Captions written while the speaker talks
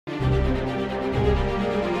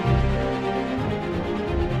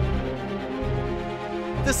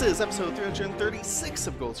This is episode 336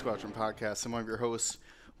 of Gold Squadron Podcast. I'm one of your hosts,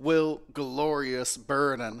 Will Glorious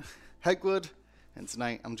Burden Hegwood, and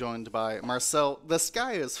tonight I'm joined by Marcel. The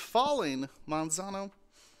sky is falling, Manzano.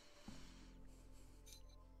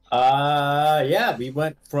 Yeah, we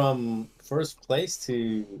went from first place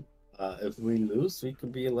to if we lose, we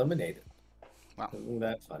could be eliminated. Wow, Isn't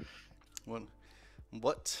that fun?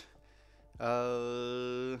 What?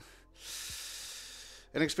 An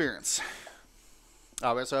experience. We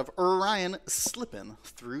also have Orion slipping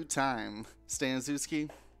through time. Stanzuski.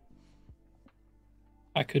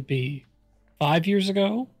 I could be 5 years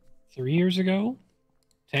ago, 3 years ago,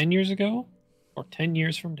 10 years ago, or 10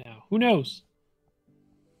 years from now. Who knows?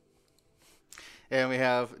 And we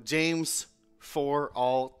have James for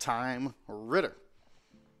all time Ritter.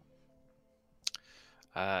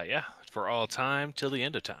 Yeah, for all time till the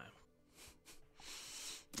end of time.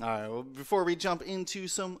 All right, well, before we jump into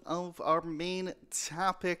some of our main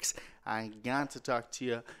topics, I got to talk to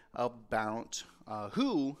you about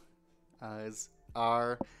who is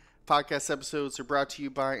our podcast episodes are brought to you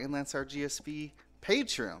by, and that's our GSP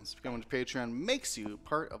Patreons. Becoming a Patreon makes you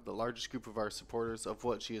part of the largest group of our supporters of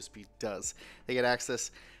what GSP does. They get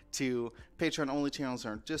access to Patreon-only channels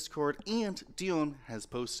on our Discord, and Dion has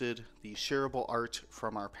posted the shareable art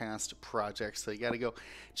from our past projects. So you got to go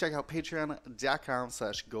check out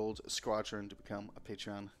patreon.com/Gold Squadron to become a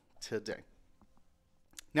Patreon today.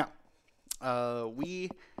 Now, we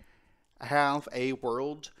have a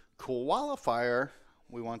world qualifier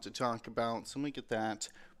we want to talk about. So let me get that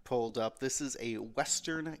pulled up. This is a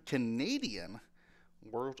Western Canadian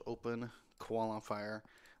World Open qualifier.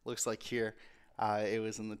 Looks like here it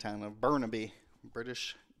was in the town of Burnaby,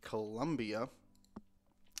 British Columbia.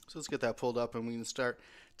 So let's get that pulled up and we can start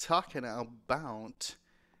talking about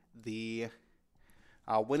the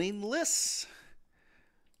winning lists.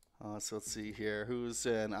 So let's see here. Who's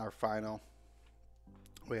in our final?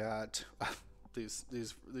 We got these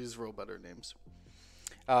real better names.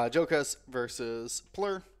 Jokas versus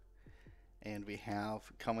Plur. And we have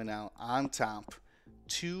coming out on top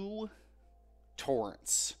 2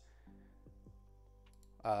 Torrents.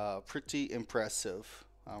 Pretty impressive.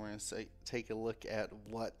 I'm going to take a look at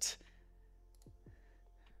what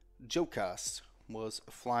Jokas was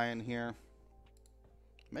flying here.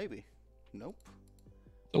 Maybe. Nope.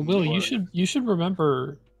 So Will, you should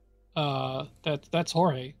remember that's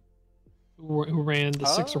Jorge, who ran the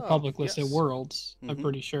Six Republic list at Worlds. I'm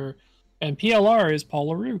pretty sure, and PLR is Paul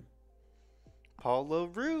LaRue. Paul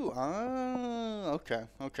LaRue. Okay.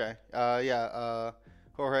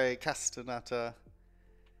 Jorge Castaneda.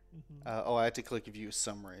 I have to click view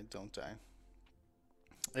summary, don't I?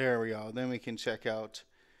 There we go. Then we can check out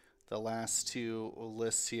the last 2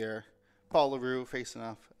 lists here. Paul LaRue facing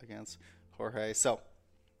off against Jorge. So,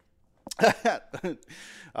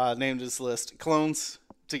 named this list Clones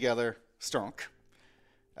Together Strong.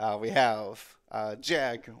 We have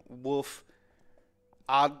Jag, Wolf,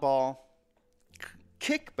 Oddball,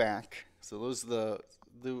 Kickback. So those are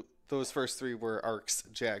those first 3 were Arcs,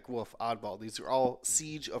 Jag, Wolf, Oddball. These are all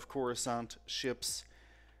Siege of Coruscant ships.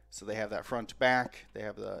 So they have that front to back. They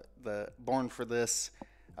have the Born for This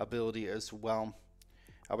ability as well.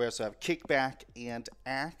 We also have Kickback and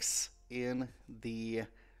Axe in the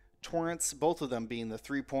Torrents, both of them being the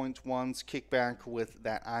 3.1s. Kickback with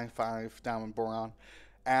that I-5 Diamond Boron.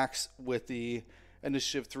 Axe with the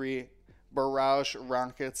Initiative 3 Barrage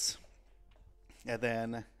Rockets. And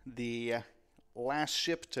then the last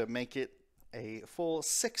ship to make it a full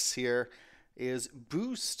 6 here is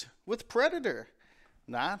Boost with Predator.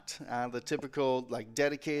 Not the typical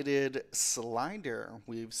dedicated slider.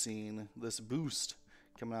 We've seen this Boost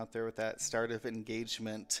coming out there with that start of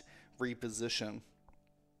engagement reposition.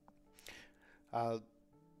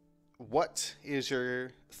 What is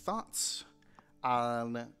your thoughts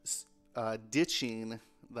on ditching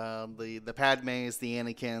the Padmes, the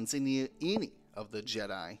Anakins, and any of the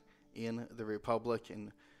Jedi in the Republic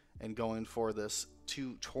and going for this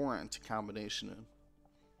 2 Torrent combination?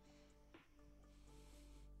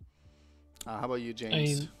 How about you,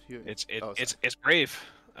 James? It's brave.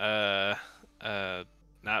 Not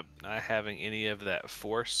having any of that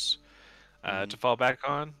force to fall back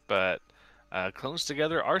on, but Clones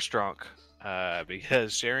Together are strong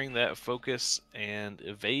because sharing that focus and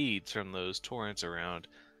evades from those torrents around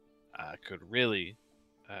could really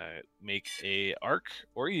make a arc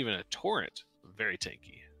or even a torrent very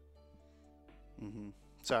tanky.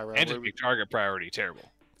 Sorry, Rob, and just make target priority terrible.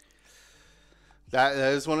 That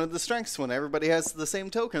is one of the strengths when everybody has the same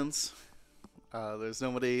tokens. There's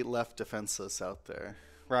nobody left defenseless out there.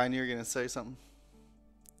 Ryan, you're going to say something?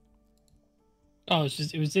 Oh, it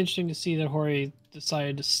was interesting to see that Jorge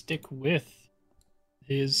decided to stick with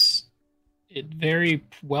his very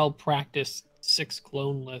well practiced 6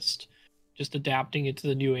 clone list, just adapting it to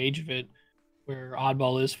the new age of it, where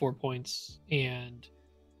oddball is 4 points, and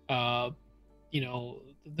you know,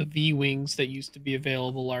 the V wings that used to be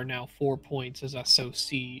available are now 4 points as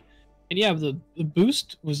SOC. And yeah, the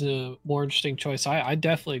boost was a more interesting choice. I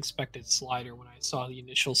definitely expected slider when I saw the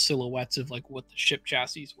initial silhouettes of like what the ship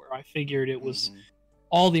chassis were. I figured it was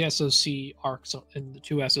all the SOC arcs and the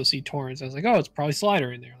 2 SOC torrents. I was like, oh, it's probably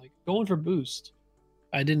slider in there. Like going for boost.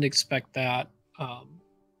 I didn't expect that.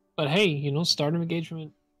 But hey, you know, stardom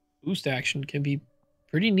engagement boost action can be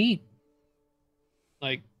pretty neat.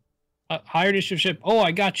 Like hired issue ship. Oh,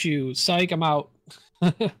 I got you. Psych, I'm out.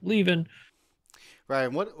 Leaving. Right.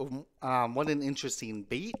 What an interesting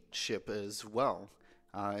bait ship as well.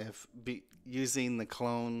 Using the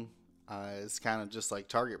clone is kind of just like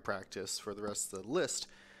target practice for the rest of the list.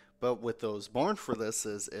 But with those born for this,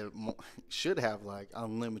 should have like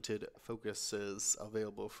unlimited focuses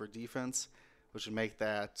available for defense, which would make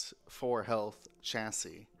that 4 health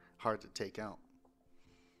chassis hard to take out.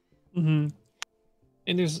 Mm-hmm.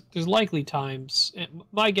 And there's likely times.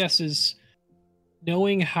 My guess is,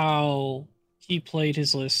 knowing how he played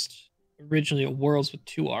his list originally at Worlds with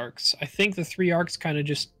 2 arcs, I think the 3 arcs kind of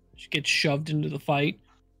just get shoved into the fight,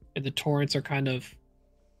 and the torrents are kind of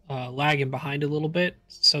lagging behind a little bit,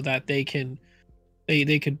 so that they could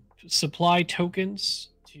supply tokens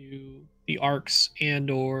to the arcs and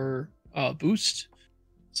or boost,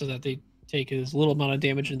 so that they take as little amount of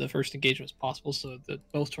damage in the first engagement as possible, so that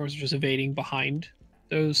both torrents are just evading behind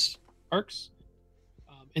those arcs.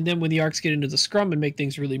 And then when the arcs get into the scrum and make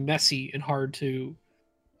things really messy and hard to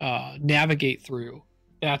navigate through,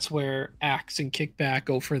 that's where Axe and Kickback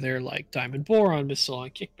go for their like Diamond Boron missile on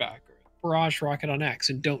Kickback or Barrage Rocket on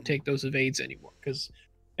Axe, and don't take those evades anymore, because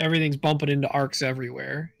everything's bumping into arcs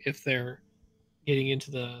everywhere if they're getting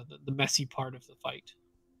into the messy part of the fight.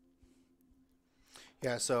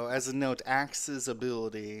 Yeah, so as a note, Axe's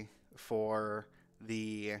ability for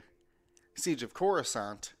the Siege of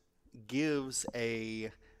Coruscant gives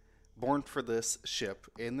a born for this ship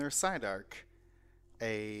in their side arc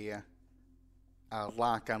a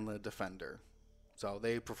lock on the defender. So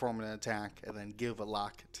they perform an attack and then give a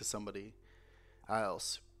lock to somebody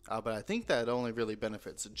else. But I think that only really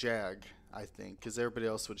benefits Jag, I think, because everybody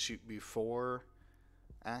else would shoot before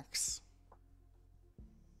Axe.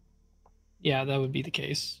 Yeah, that would be the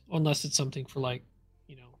case. Unless it's something for like,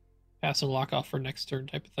 pass a lock off for next turn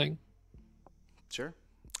type of thing. Sure.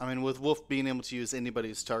 I mean, with Wolf being able to use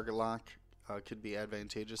anybody's target lock could be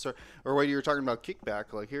advantageous. Or what you were talking about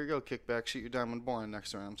Kickback, like, here you go, Kickback, shoot your Diamond Boron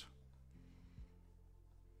next round.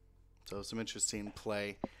 So some interesting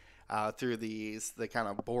play through the kind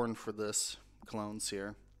of born for this clones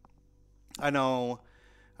here. I know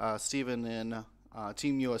Steven in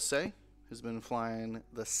Team USA has been flying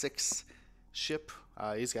the 6 ship.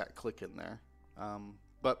 He's got Click in there.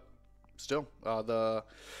 But still, the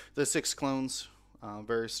 6 clones,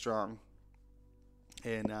 very strong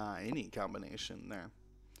in any combination there.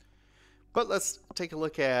 But let's take a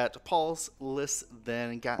look at Paul's list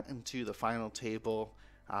then. Got into the final table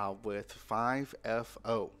with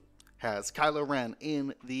 5FO. Has Kylo Ren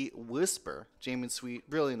in the Whisper, Jamin Sweet,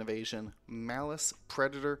 Brilliant Evasion, Malice,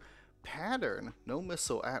 Predator, Pattern, no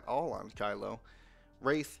missile at all on Kylo,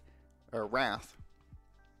 Wrath,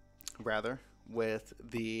 with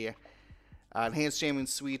the Enhanced Jamming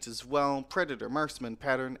Suite as well, Predator, Marksman,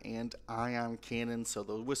 Pattern, and Ion Cannon. So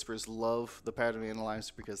the Whispers love the Pattern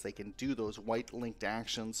Analyzer because they can do those white linked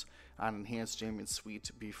actions on Enhanced Jamming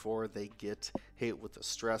Suite before they get hit with the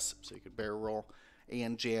stress. So you could barrel roll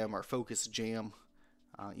and jam or focus jam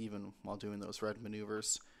even while doing those red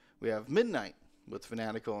maneuvers. We have Midnight with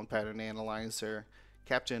Fanatical and Pattern Analyzer,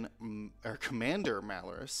 Commander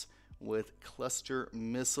Malorus with Cluster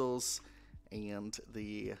Missiles, and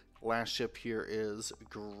the last ship here is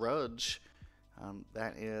Grudge.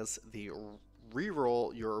 That is the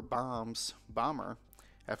Reroll Your Bombs bomber.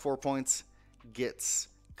 At 4 points, gets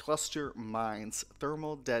Cluster Mines,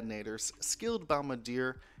 Thermal Detonators, Skilled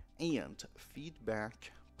Bombardier, and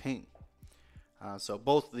Feedback Ping. So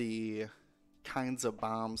both the kinds of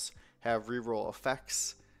bombs have reroll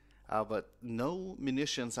effects, but no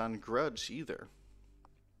munitions on Grudge either.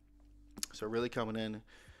 So really coming in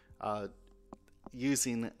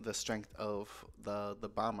using the strength of the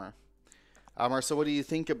bomber. So what do you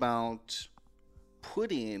think about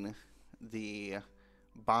putting the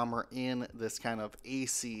bomber in this kind of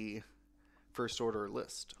AC first order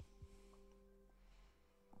list?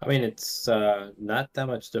 I mean, it's not that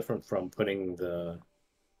much different from putting the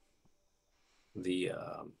the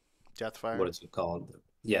Deathfire. what is it called?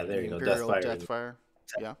 Yeah, there The you go, Imperial Deathfire. Deathfire.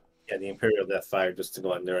 Yeah. Yeah, the Imperial Deathfire, just to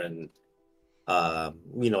go in there and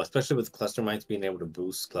especially with cluster mines being able to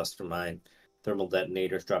boost cluster mine, thermal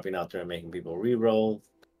detonators dropping out there and making people reroll,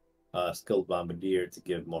 skilled bombardier to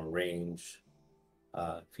give more range,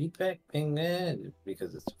 feedback being there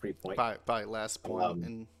because it's a free point. By last point,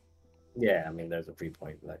 and yeah, I mean there's a free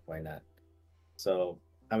point, like why not? So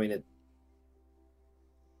I mean it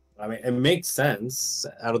makes sense.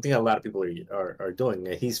 I don't think a lot of people are doing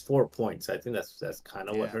it. He's 4 points. I think that's kind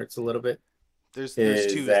of what hurts a little bit. There's 2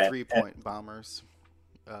 3-point bombers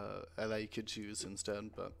that you could choose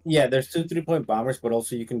instead, but yeah, there's 2 3-point bombers, but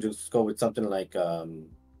also you can just go with something like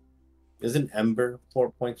isn't Ember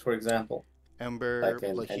 4 points, for example? Ember,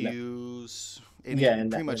 like Hughes,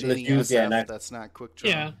 pretty much any SF that's not quick draw.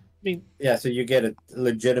 Yeah, I mean, so you get a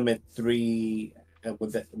legitimate 3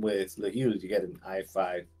 with Hughes, you get an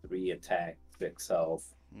I5 3 attack, 6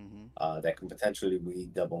 health. That can potentially be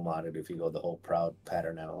double modded if you go the whole proud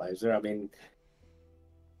pattern analyzer. I mean,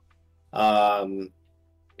 does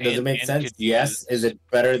it make sense? Yes. Is it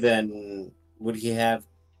better than would he have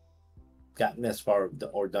gotten as far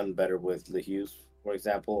or done better with the Hughes, for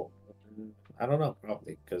example? I don't know,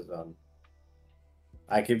 probably because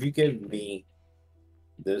like if you give me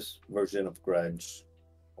this version of Grudge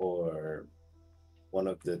or one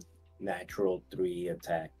of the natural 3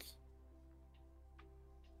 attack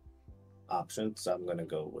options, I'm gonna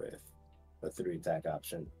go with a 3 attack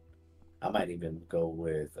option. I might even go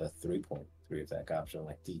with a 3.3 attack option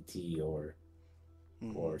like DT or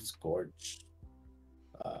Scorch.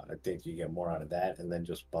 I think you get more out of that, and then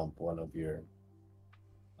just bump one of your.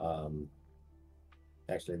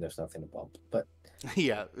 Actually, there's nothing to bump, but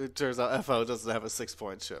yeah, it turns out FO doesn't have a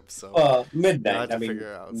 6-point ship, so Midnight. I mean,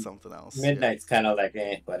 figure out something else. Midnight's kind of like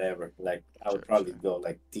whatever. Like I would probably go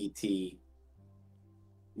like DT.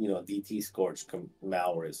 DT Scorch,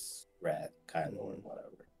 Malrus, Rat, Kylo, or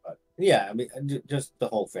whatever. But yeah, I mean, just the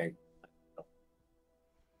whole thing.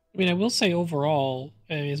 I mean, I will say overall,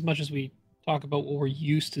 as much as we talk about what we're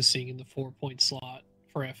used to seeing in the 4-point slot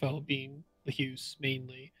for FL being the Hughes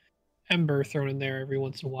mainly, Ember thrown in there every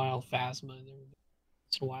once in a while, Phasma, and every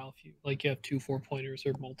once in a while, if you have 2 4-pointers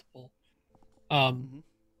or multiple.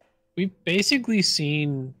 We've basically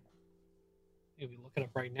seen. We look it up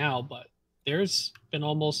right now, but there's been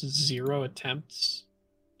almost 0 attempts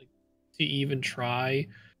to even try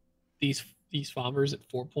these bombers at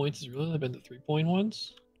 4 points. Has really only been the 3-point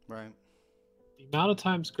ones. Right. The amount of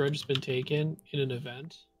times Grudge has been taken in an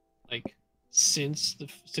event, like since the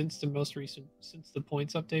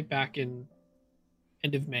points update back in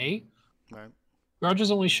end of May, right? Grudge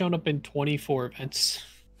has only shown up in 24 events,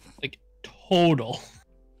 like total,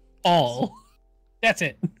 all. That's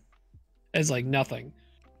it. It's like nothing.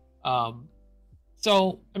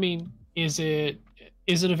 So I mean, is it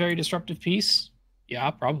a very disruptive piece?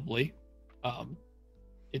 Yeah, probably.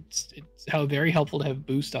 It's how very helpful to have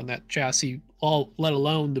boost on that chassis, let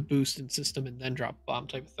alone the boost in system and then drop bomb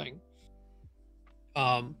type of thing.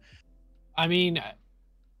 I mean,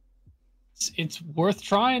 it's worth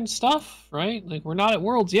trying stuff, right? Like we're not at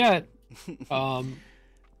Worlds yet. Paul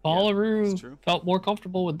LaRue felt more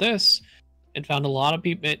comfortable with this and found a lot of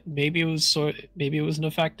people. Maybe it was an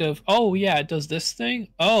effect of, oh yeah, it does this thing.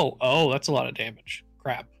 Oh, that's a lot of damage.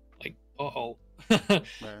 Crap. Like, right.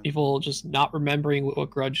 People just not remembering what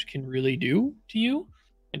Grudge can really do to you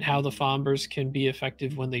and how the Fombers can be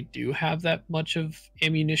effective when they do have that much of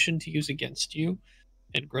ammunition to use against you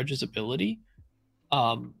and Grudge's ability.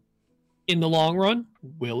 In the long run,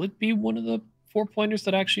 will it be one of the 4-pointers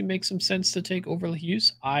that actually makes some sense to take over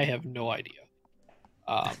Hughes? I have no idea.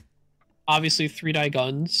 Obviously, 3-die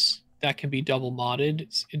guns that can be double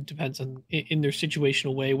modded. It depends on in their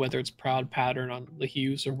situational way, whether it's Proud Pattern on the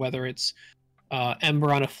Hughes or whether it's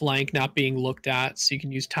Ember on a flank not being looked at, so you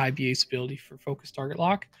can use Ty BA's ability for focus target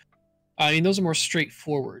lock. I mean, those are more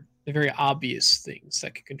straightforward. They're very obvious things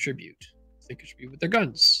that can contribute. They contribute with their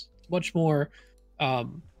guns. It's much more.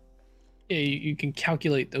 You can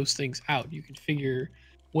calculate those things out. You can figure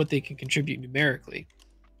what they can contribute numerically.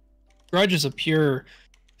 Grudge is a pure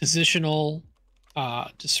positional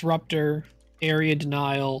disruptor, area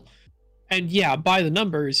denial, and yeah, by the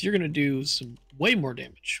numbers, you're going to do some way more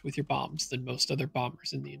damage with your bombs than most other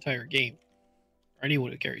bombers in the entire game, or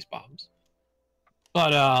anyone who carries bombs.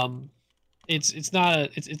 But it's not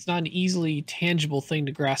an easily tangible thing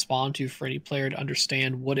to grasp onto for any player to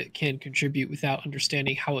understand what it can contribute without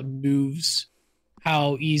understanding how it moves,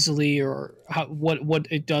 how easily or what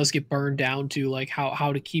it does get burned down to, like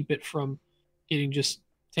how to keep it from getting just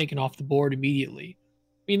taken off the board immediately.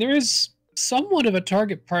 I mean, there is somewhat of a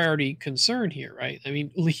target priority concern here, right? I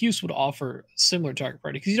mean, Lehuse would offer similar target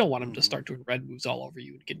priority because you don't want him to start doing red moves all over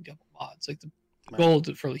you and getting double mods. Like the goal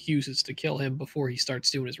for Lehuse is to kill him before he starts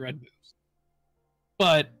doing his red moves.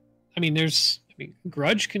 But I mean,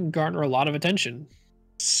 Grudge can garner a lot of attention.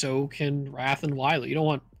 So can Wrath and Wily. You don't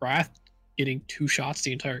want Wrath getting 2 shots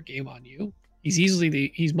the entire game on you.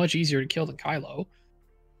 He's much easier to kill than Kylo.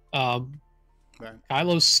 Right.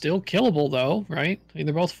 Kylo's still killable though, right? I mean,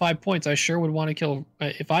 they're both 5 points. I sure would want to kill.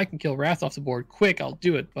 If I can kill Wrath off the board quick, I'll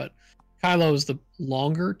do it. But Kylo is the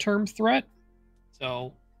longer term threat.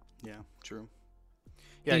 So yeah, true.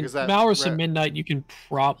 Yeah, because Maurus and Midnight, you can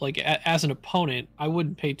as an opponent, I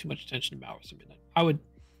wouldn't pay too much attention to Maurus and Midnight. I would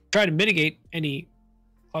try to mitigate any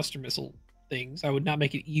cluster missile things. I would not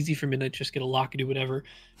make it easy for Midnight to just get a lock and do whatever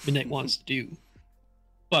Midnight wants to do.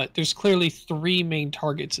 But there's clearly 3 main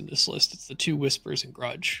targets in this list. It's the 2 Whispers and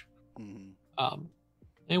Grudge. And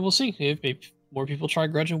we'll see if maybe more people try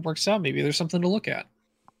Grudge and it works out. Maybe there's something to look at.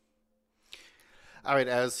 All right,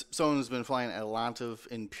 as someone who's been playing a lot of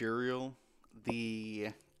Imperial, the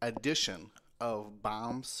addition of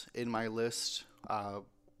bombs in my list,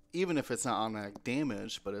 even if it's not automatic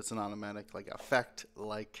damage, but it's an automatic effect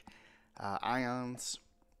ions,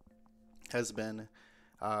 has been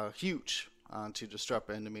huge to disrupt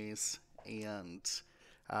enemies and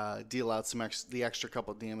deal out the extra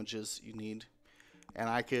couple damages you need. And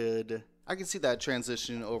I could see that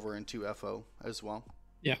transition over into FO as well.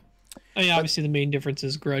 Yeah. I mean, obviously the main difference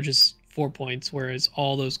is Grudge is 4 points, whereas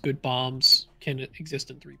all those good bombs can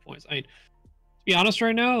exist in 3 points. I mean, to be honest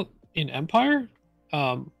right now, in Empire,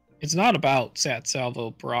 it's not about Sat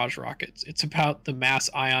Salvo barrage rockets. It's about the mass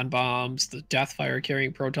ion bombs, the Deathfire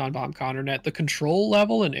carrying proton bomb counternet. The control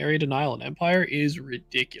level and area denial in Empire is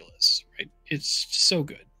ridiculous, right? It's so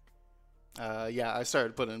good. Yeah, I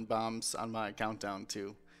started putting bombs on my countdown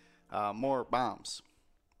too. More bombs.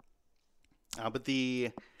 But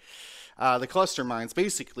the cluster mines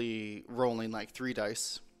basically rolling 3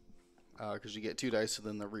 dice, because you get 2 dice and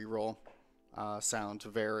then the reroll sound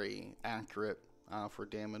very accurate for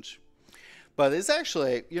damage. But it's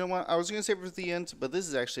actually, you know what, I was going to save it for the end, but this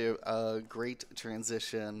is actually a great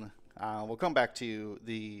transition. We'll come back to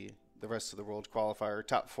the rest of the world qualifier,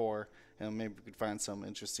 top 4, and maybe we could find some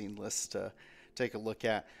interesting lists to take a look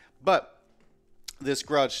at. But this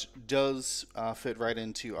Grudge does fit right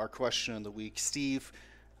into our question of the week. Steve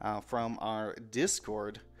from our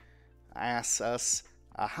Discord asks us,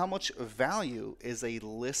 how much value is a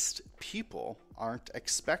list people aren't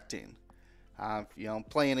expecting?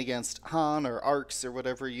 Playing against Han or Arcs or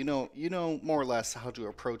whatever, you know more or less how to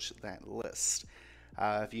approach that list.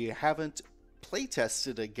 If you haven't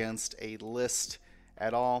playtested against a list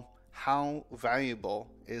at all, how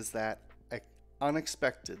valuable is that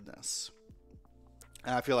unexpectedness?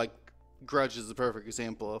 And I feel like Grudge is the perfect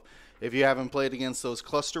example of, if you haven't played against those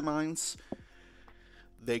cluster mines,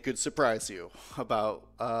 they could surprise you about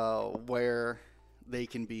where they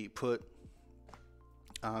can be put.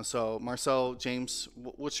 So Marcel, James,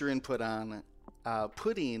 what's your input on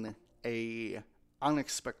putting a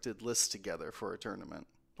unexpected list together for a tournament,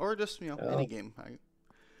 or just any game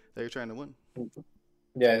that you're trying to win?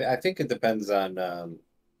 Yeah, I think it depends on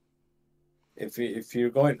if you're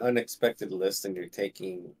going unexpected list and you're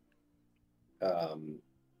taking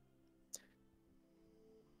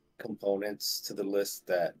components to the list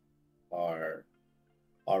that are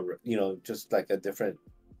just like a different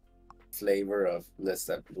flavor of lists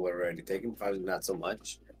that people are already taking, probably not so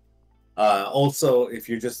much. Also, if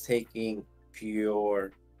you're just taking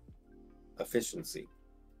pure efficiency,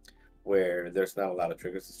 where there's not a lot of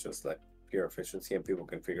triggers, it's just like pure efficiency, and people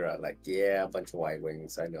can figure out a bunch of wide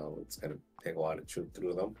wings, I know it's gonna take a while to shoot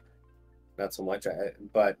through them. Not so much.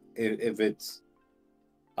 But if it's,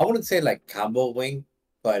 I wouldn't say combo wing,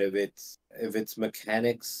 but if it's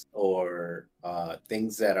mechanics or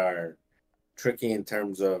things that are tricky in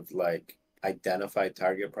terms of identified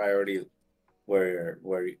target priority, where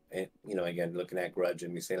again, looking at Grudge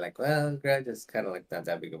and you say well, Grudge is kind of not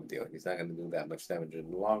that big of a deal. He's not going to do that much damage in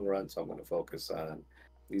the long run, so I'm going to focus on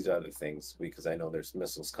these other things because I know there's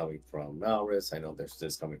missiles coming from Maurus. I know there's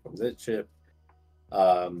this coming from this ship.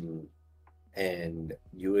 And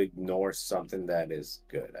you ignore something that is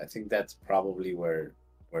good. I think that's probably where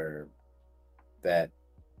that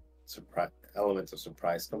element of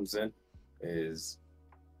surprise comes in, is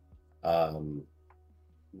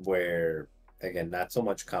where, again, not so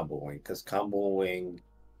much combo wing, because combo wing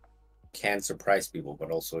can surprise people,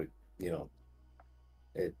 but also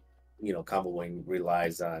combo wing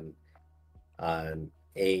relies on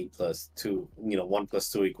A plus 2, 1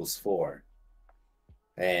 plus 2 equals 4,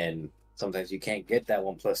 and sometimes you can't get that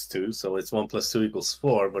 1 + 2, so it's 1 + 2 =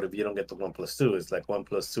 4. But if you don't get the 1 + 2, it's like 1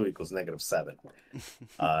 + 2 = -7,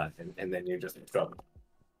 and then you're just in trouble.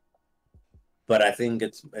 But I think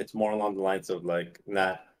it's more along the lines of like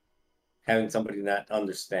not having somebody not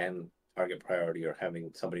understand target priority, or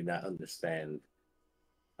having somebody not understand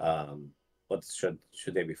what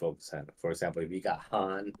should they be focused on. For example, if you got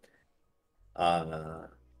Han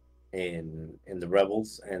in the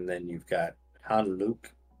Rebels, and then you've got Han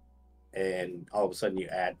Luke, and all of a sudden you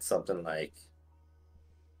add something like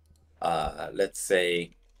let's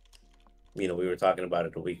say, we were talking about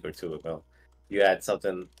it a week or two ago. You add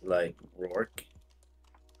something like Rourke,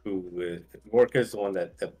 Rourke is the one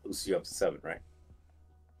that boosts you up to 7, right?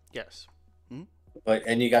 Yes. Mm-hmm.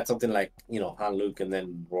 And you got something like Han Luke, and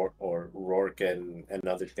then Rourke and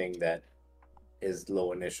another thing that is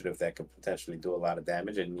low initiative that could potentially do a lot of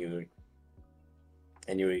damage, and you're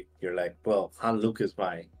like, well, Han Luke is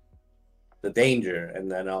the danger, and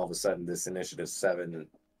then all of a sudden this initiative 7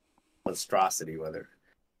 monstrosity, whether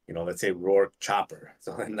let's say Rourke Chopper.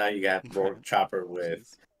 So now you got Rourke Chopper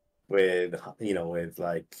with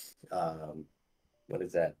like what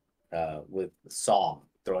is that? With Saw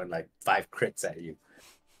throwing like 5 crits at you.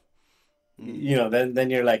 Then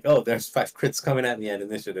you're like, oh, there's 5 crits coming at me at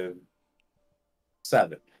initiative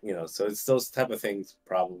 7. So it's those type of things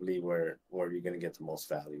probably where you're gonna get the most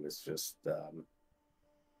value. It's just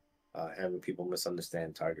having people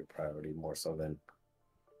misunderstand target priority more so than,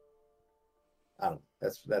 I don't know.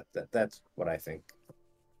 That's what I think.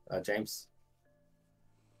 James?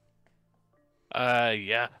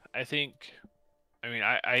 Yeah, I think. I mean,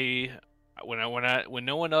 I when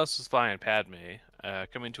no one else is flying Padme,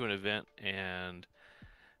 coming to an event and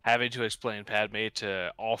having to explain Padme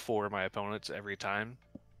to all 4 of my opponents every time,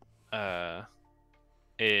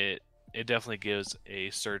 it definitely gives a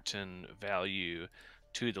certain value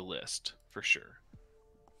to the list for sure.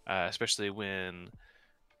 Especially when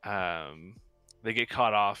they get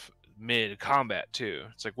caught off mid combat too.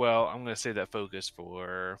 It's like, well, I'm going to save that focus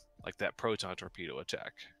for like that proton torpedo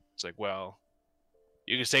attack. It's like, well,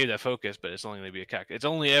 you can save that focus, but it's only going to be it's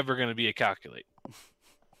only ever going to be a calculate.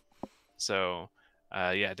 So,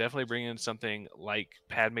 yeah, definitely bring in something like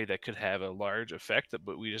Padme that could have a large effect,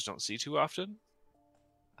 but we just don't see too often.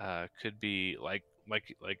 Could be like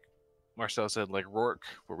Marcel said, like Rourke,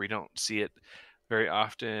 where we don't see it very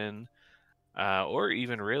often. Or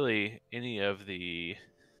even really any of the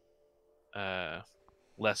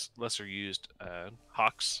lesser used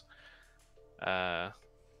Hawks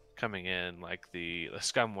coming in. Like the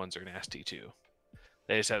Scum ones are nasty too.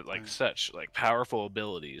 They just have like such like powerful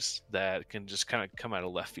abilities that can just kind of come out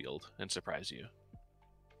of left field and surprise you.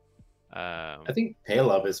 I think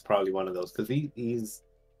Pale is probably one of those, because he's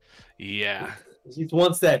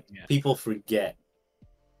ones that people forget.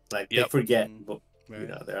 Like they forget, but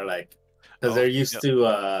they're like, because they're used to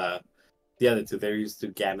the other two. They're used to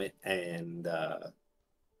Gamut and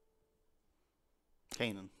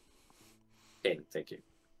Kanan. Kanan, thank you.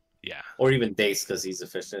 Yeah. Or even Dace, because he's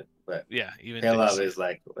efficient. But yeah, even Pale is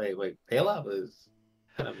like, wait, Pale is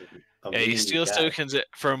kind of he steals tokens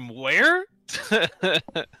from where? It's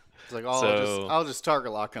like, I'll just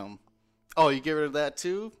target lock him. Oh, you get rid of that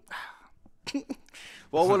too?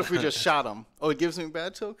 Well, what if we just shot him? Oh, it gives me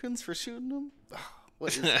bad tokens for shooting him?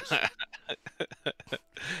 What is this?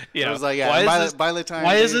 Yeah. I was like, by the time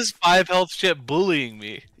why is this 5 health ship bullying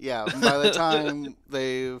me? Yeah, by the time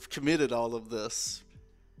they've committed all of this,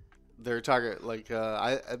 their target, like,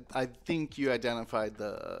 I think you identified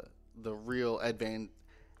the real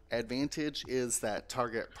advantage is that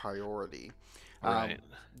target priority. Right.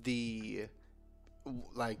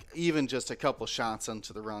 Like, even just a couple shots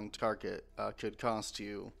onto the wrong target could cost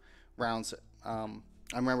you rounds. I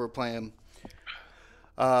remember playing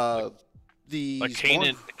the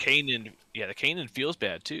Kanan. Yeah, the Kanan feels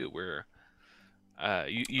bad too. Where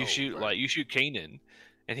you shoot Kanan,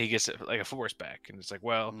 and he gets like a force back, and it's like,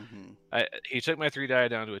 well, he took my 3 die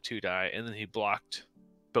down to a 2 die, and then he blocked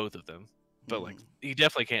both of them. But like, he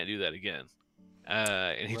definitely can't do that again.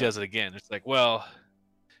 And he does it again. It's like, well,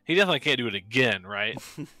 he definitely can't do it again, right?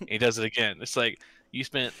 He does it again. It's like you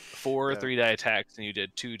spent 4 3-die attacks and you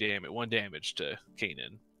did 1 damage to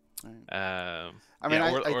Kanan. Right. I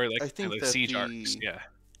think that siege arcs. Yeah.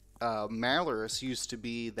 Malorus used to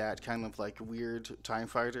be that kind of like weird TIE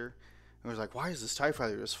fighter. It was like, why is this TIE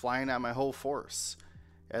fighter just flying at my whole force?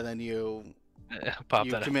 And then you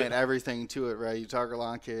commit everything to it, right? You target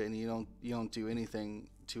lock it, and you don't do anything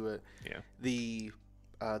to it. Yeah.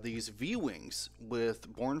 These V-Wings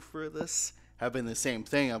with Born for this have been the same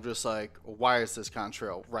thing. I'm just like, why is this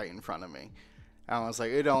contrail right in front of me? And I was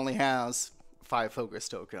like, it only has 5 focus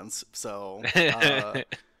tokens. So,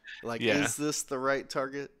 like, Yeah. is this the right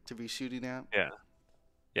target to be shooting at?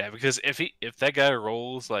 Yeah, because if that guy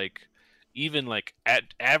rolls like even like at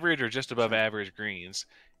average or just above average greens,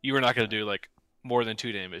 you are not going to do like more than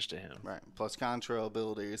 2 damage to him. Right. Plus control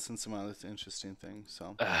abilities and some other interesting things.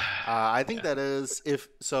 So I think that is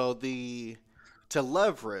to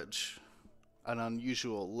leverage an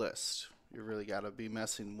unusual list, you really got to be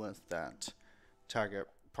messing with that target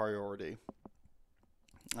priority.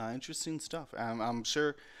 Interesting stuff. I'm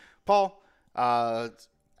sure, Paul.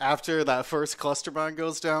 After that first cluster bomb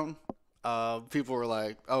goes down, people were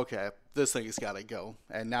like, "Okay, this thing has got to go."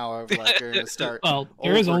 And now I'm like, they're gonna start. Well,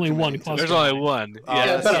 there is only one cluster. There's only one.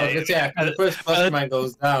 The first cluster mine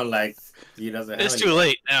goes down, like he doesn't. It's too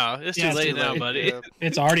late now. It's too late now, buddy. Yeah.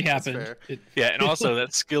 It's already happened. Yeah, and also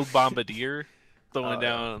that skilled bombardier throwing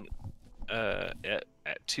down at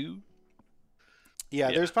 2. Yeah,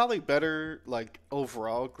 there's probably better like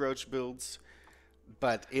overall grudge builds,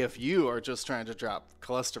 but if you are just trying to drop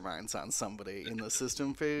cluster mines on somebody in the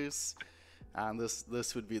system phase,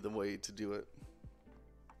 this would be the way to do it.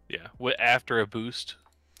 Yeah, after a boost.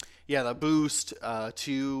 Yeah, the boost,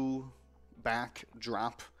 2 back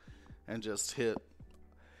drop, and just hit,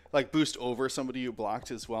 like boost over somebody you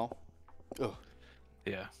blocked as well. Oh,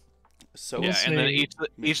 yeah. So yeah, and then each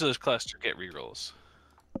of those cluster get rerolls.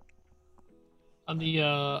 On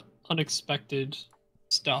the unexpected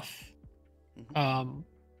stuff,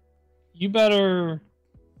 you better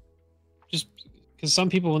just, because some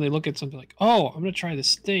people when they look at something like, oh, I'm gonna try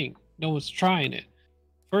this thing, no one's trying it.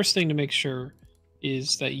 First thing to make sure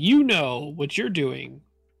is that you know what you're doing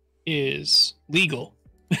is legal.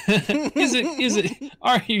 Is it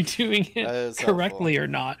are you doing it correctly or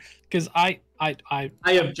not? Because I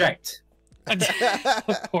object.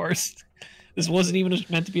 Of course, this wasn't even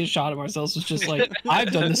meant to be a shot of ourselves. It's just like,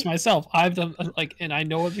 I've done this myself. I've done like, and I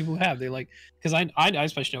know what people have. They like, because I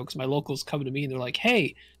especially know because my locals come to me and they're like,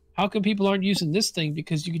 hey, how come people aren't using this thing?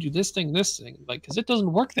 Because you could do this thing, like, because it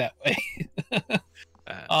doesn't work that way.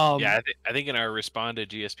 I think in our Respond to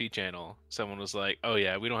GSP channel, someone was like, "Oh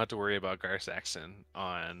yeah, we don't have to worry about Gar Saxon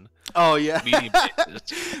on." Oh yeah, medium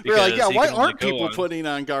we're like, yeah, why aren't people putting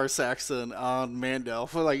on Gar Saxon on Mandel?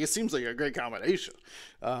 For like, it seems like a great combination.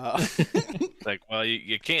 Like, well,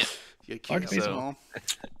 you can't. You can't. So.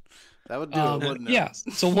 That would do it, wouldn't it? Yeah.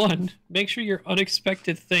 So 1, make sure your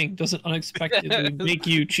unexpected thing doesn't unexpectedly make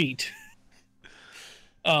you cheat.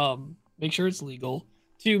 Make sure it's legal.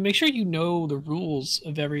 2, make sure you know the rules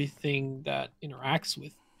of everything that interacts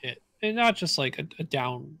with it, and not just like a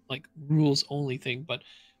down like rules only thing, but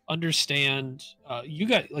understand.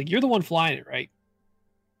 You're the one flying it, right?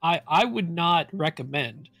 I would not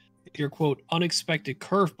recommend your quote unexpected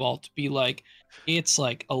curveball to be like, it's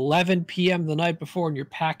like 11 p.m. the night before and you're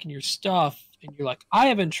packing your stuff and you're like, I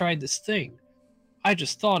haven't tried this thing, I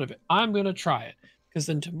just thought of it, I'm gonna try it, because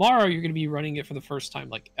then tomorrow you're gonna be running it for the first time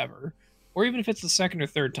like ever. Or even if it's the second or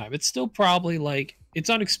third time, it's still probably like, it's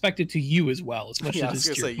unexpected to you as well, as much as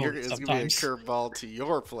it is to your opponent it's going to be a curveball to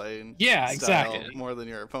your playing exactly. more than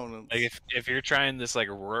your opponent's. Like if you're trying this like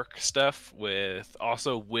work stuff with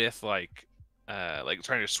like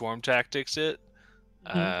trying to swarm tactics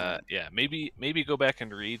maybe go back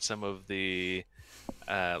and read some of the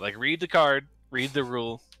like read the card, read the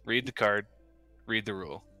rule, read the card, read the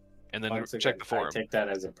rule, and then check the forum. I take that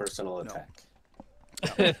as a personal attack.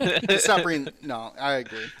 Stop reading. No, I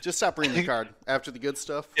agree. Just stop reading the card after the good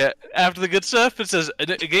stuff. Yeah, after the good stuff, it says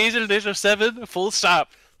engage in an initiative 7, full stop,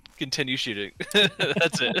 continue shooting.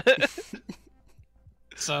 That's it.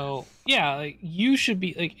 So yeah, like, you should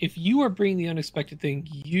be like, if you are bringing the unexpected thing,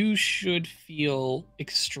 you should feel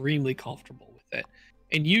extremely comfortable with it,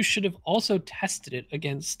 and you should have also tested it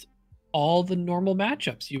against all the normal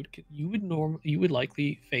matchups you would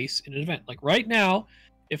likely face in an event. Like right now,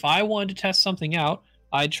 if I wanted to test something out,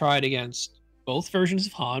 I'd try it against both versions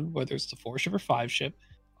of Han, whether it's the 4-ship or 5-ship.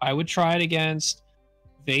 I would try it against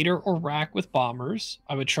Vader or Rack with bombers.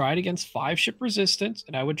 I would try it against 5-ship resistance,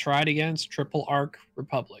 and I would try it against Triple Arc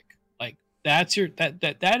Republic. Like that's your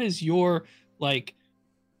that is your, like,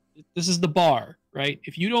 this is the bar, right?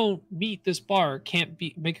 If you don't meet this bar, can't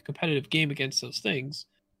make a competitive game against those things,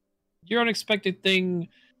 your unexpected thing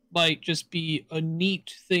might just be a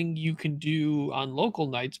neat thing you can do on local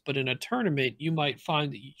nights, but in a tournament, you might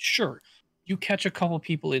find that you catch a couple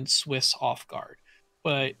people in Swiss off guard.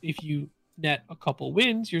 But if you net a couple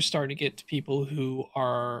wins, you're starting to get to people who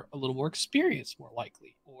are a little more experienced, more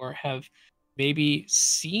likely, or have maybe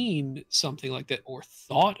seen something like that or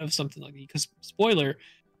thought of something like that. Because, spoiler,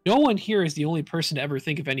 no one here is the only person to ever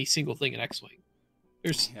think of any single thing in X-Wing.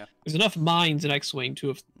 There's enough minds in X-Wing to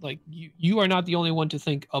have, like, you are not the only one to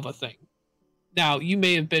think of a thing. Now, you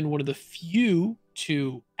may have been one of the few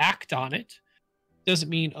to act on it. Doesn't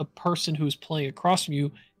mean a person who's playing across from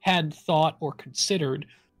you had thought or considered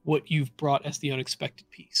what you've brought as the unexpected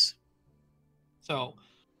piece. So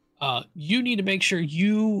you need to make sure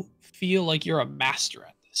you feel like you're a master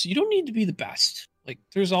at this. You don't need to be the best. Like,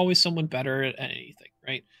 there's always someone better at anything,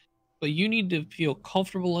 right? But you need to feel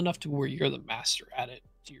comfortable enough to where you're the master at it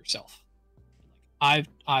to yourself. I've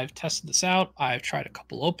tested this out. I've tried a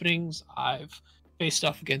couple openings. I've faced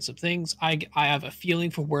off against some things. I have a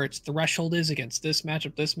feeling for where its threshold is against this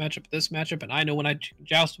matchup, this matchup, this matchup, and I know when I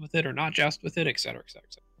joust with it or not joust with it, etc., etc.,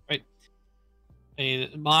 etc. Right?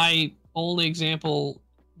 And my only example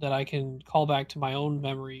that I can call back to my own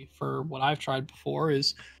memory for what I've tried before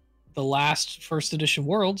is the last first edition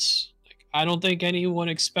Worlds. Like, I don't think anyone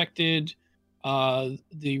expected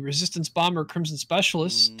the Resistance Bomber Crimson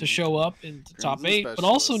Specialist to show up in the top 8, but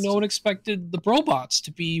also no one expected the Brobots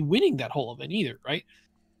to be winning that whole event either, right?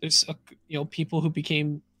 There's people who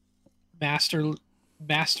became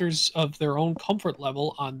masters of their own comfort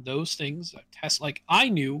level on those things. Like, I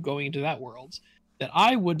knew going into that Worlds that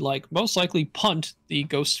I would most likely punt the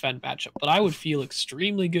Ghost Fen matchup, but I would feel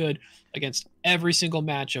extremely good against every single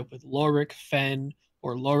matchup with Lorik, Fen,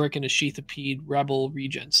 or Lorik and a Sheathapede Rebel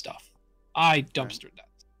regen stuff. I dumpstered that.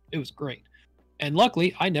 It was great. And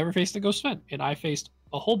luckily, I never faced the Ghost Fen, and I faced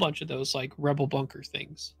a whole bunch of those, like, Rebel Bunker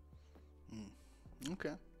things.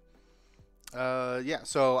 Okay.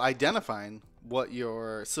 So identifying what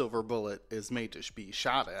your silver bullet is made to be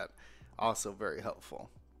shot at, also very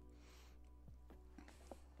helpful.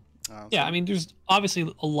 I mean, there's obviously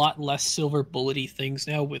a lot less silver bullety things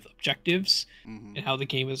now with objectives and how the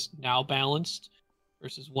game is now balanced.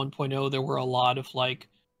 Versus 1.0, there were a lot of, like,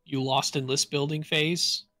 you lost in list building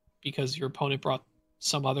phase because your opponent brought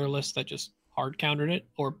some other list that just hard countered it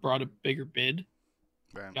or brought a bigger bid.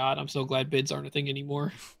 Right. God, I'm so glad bids aren't a thing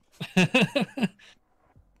anymore.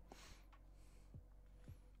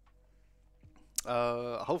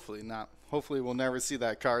 Hopefully not. Hopefully we'll never see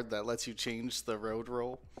that card that lets you change the road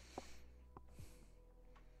roll.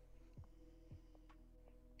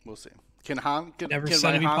 We'll see. Never said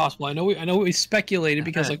it'd be possible. I know we speculated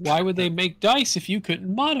because, like, why would they make dice if you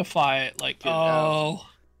couldn't modify it? Like, I'm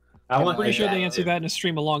pretty sure they answered that in a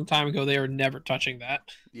stream a long time ago. They are never touching that.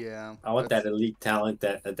 Yeah. I want that elite talent,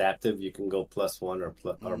 that adaptive. You can go +1 or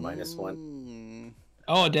 -1.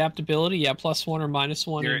 Oh, adaptability, yeah, +1 or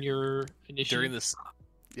 -1 in your initiative. During this.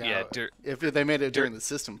 If they made it during the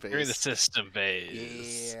system phase. During the system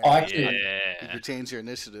phase. Yeah. You could change your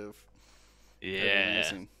initiative.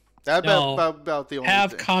 Yeah. That's about the only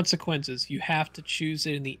thing. Consequences. You have to choose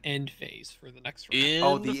it in the end phase for the next end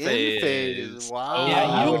round. phase. Wow.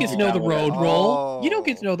 Yeah, you don't get to know the road roll. You don't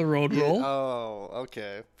get to know the road roll. Oh,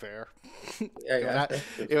 okay, fair.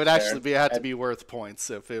 It would actually have to be worth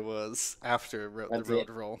points if it was after the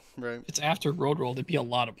road roll, right? If it's after road roll, it'd be a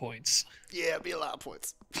lot of points. Yeah, it'd be a lot of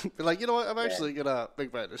points. Be like, you know what? I'm actually gonna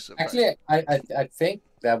make my initiative. Actually, I think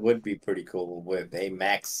that would be pretty cool with a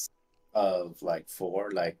max of like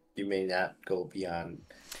 4. Like, you may not go beyond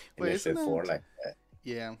initiative 4 like that.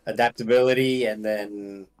 Yeah. Adaptability, and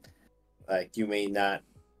then like you may not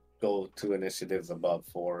go to initiatives above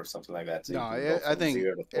 4 or something like that. So no, I think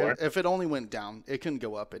if it only went down, it couldn't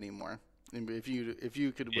go up anymore. If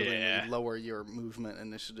you could willingly lower your movement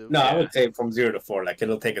initiative. No, I would say from 0 to 4. Like,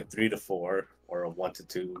 it'll take a 3 to 4 or a 1 to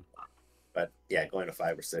 2. But yeah, going to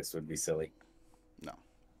 5 or 6 would be silly. No,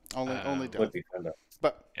 only down. Would be fun though.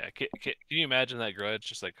 But yeah, can you imagine that grudge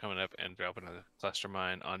just like coming up and dropping a cluster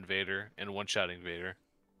mine on Vader and one-shotting Vader?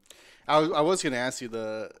 I was going to ask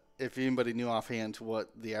you if anybody knew offhand what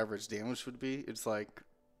the average damage would be. It's like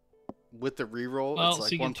with the reroll. Well, it's like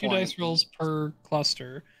so you get 2 dice rolls per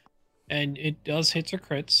cluster, and it does hits or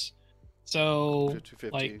crits. So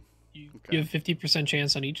 50-50. like you have 50%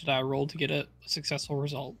 chance on each die roll to get a successful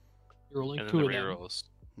result. You're rolling and 2 then of the them. rerolls.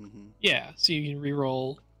 Mm-hmm. Yeah, so you can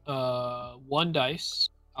reroll 1 dice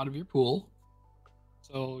out of your pool.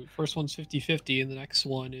 So first one's 50-50, and the next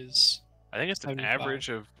one is I think it's 75. an average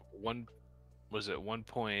of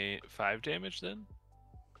 1.5 damage then?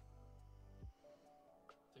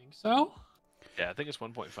 Think so? Yeah, I think it's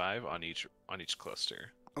 1.5 on each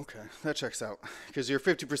cluster. Okay, that checks out. Because you're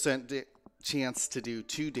 50% chance to do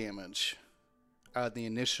 2 damage on the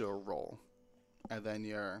initial roll, and then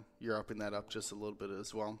you're upping that up just a little bit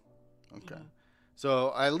as well. Okay. Yeah.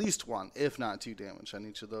 So at least 1, if not 2 damage on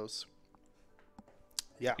each of those.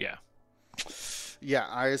 Yeah. Yeah. Yeah,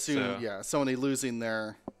 I assume. So, somebody losing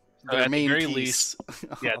their at main the very piece. least,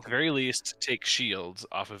 at the very least, take shields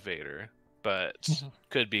off of Vader. but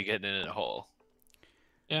could be getting in a hole.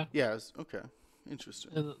 Yeah. Yeah. Okay.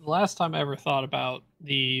 Interesting. And the last time I ever thought about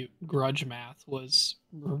the grudge math was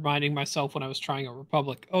reminding myself when I was trying a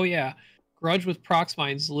Republic. Oh yeah, grudge with prox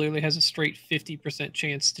mines literally has a straight 50%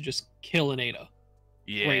 chance to just kill an Ada.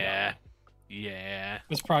 Yeah. Yeah.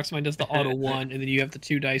 Because prox mine does the auto 1, and then you have the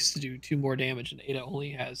 2 dice to do 2 more damage, and Ada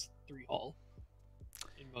only has 3 hull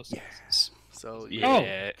in most cases. So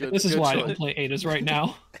yeah. This is why I don't play Adas right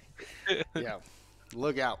now. Yeah.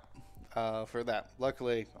 Look out for that.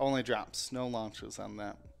 Luckily, only drops. No launches on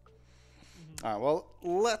that. All right, well,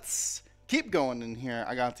 let's keep going in here.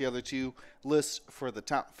 I got the other 2 lists for the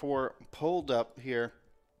top 4 pulled up here.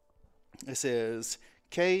 This is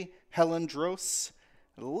K. Helendros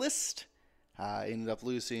list. Ended up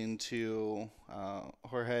losing to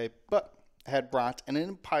Jorge, but had brought an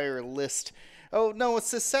Empire list. Oh, no,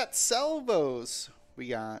 it's the Set Salvos. We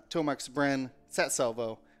got Tomax Bren, Set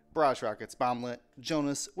Salvo, Barrage Rockets, Bomblet,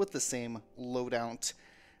 Jonas with the same loadout,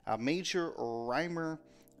 Major Reimer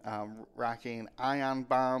rocking Ion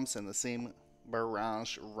Bombs and the same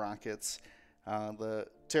Barrage Rockets. The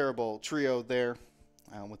terrible trio there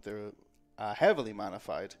with the heavily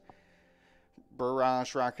modified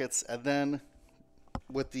Barrage Rockets. And then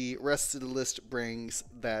with the rest of the list brings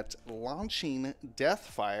that launching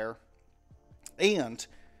Deathfire and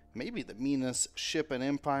maybe the meanest ship in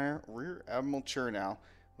Empire, Rear Admiral Chernow,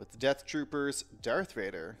 with Death Troopers, Darth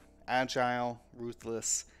Vader, Agile,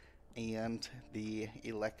 Ruthless, and the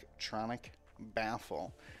Electronic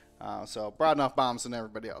Baffle. So brought enough bombs than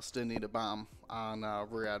everybody else. Didn't need a bomb on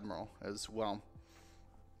Rear Admiral as well.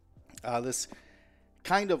 This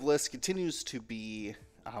kind of list continues to be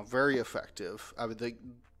very effective. I mean,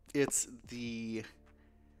 it's the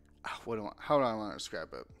how do I want to describe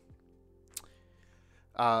it?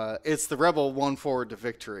 It's the Rebel 1 forward to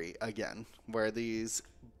victory again, where these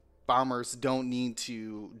bombers don't need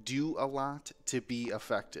to do a lot to be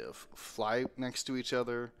effective. Fly next to each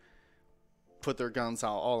other, put their guns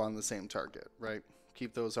out all on the same target, right?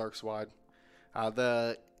 Keep those arcs wide.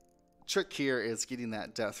 The trick here is getting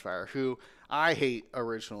that Deathfire, who I hated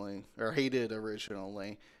originally.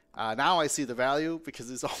 Now I see the value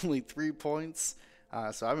because it's only 3 points.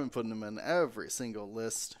 So I've been putting them in every single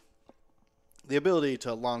list. The ability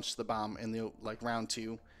to launch the bomb in the round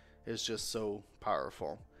 2 is just so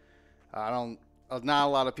powerful. Not a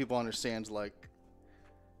lot of people understand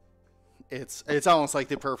it's almost like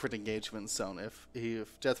the perfect engagement zone. If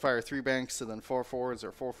Deathfire 3 banks and then 4 forwards,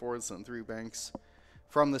 or 4 forwards and 3 banks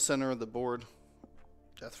from the center of the board,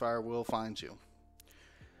 Deathfire will find you.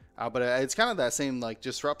 But it's kind of that same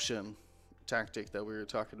disruption tactic that we were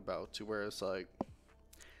talking about, to where it's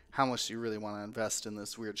how much do you really want to invest in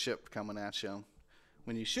this weird ship coming at you,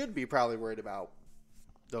 when you should be probably worried about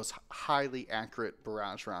those highly accurate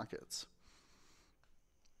barrage rockets.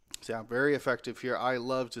 So yeah, very effective here. I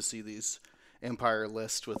love to see these Empire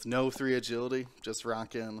lists with no 3 agility, just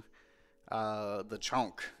rocking the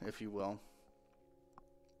chunk, if you will.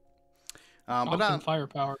 But not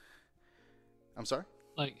firepower. I'm sorry.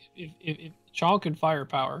 If chalk and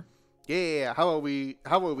firepower. Yeah. How about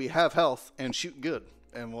we have health and shoot good,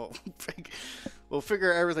 and we'll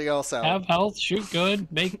figure everything else out. Have health, shoot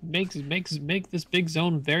good, make this big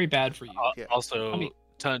zone very bad for you. Yeah. Also,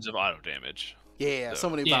 tons of auto damage. Yeah, so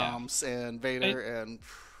many bombs and Vader and.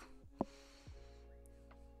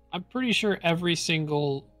 I'm pretty sure every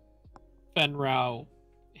single Fenrau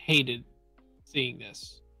hated seeing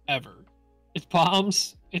this ever. It's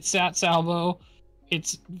bombs, it's Sat Salvo,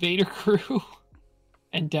 it's Vader crew,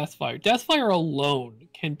 and Deathfire. Deathfire alone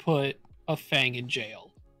can put a Fang in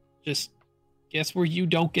jail. Just guess where you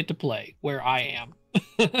don't get to play, where I am.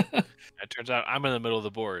 It turns out I'm in the middle of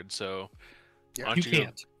the board, so why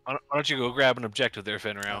don't you go grab an objective there,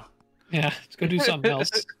 Fenrau? Yeah, let's go do something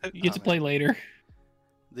else. You get to play later.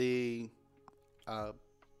 To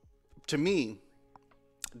me,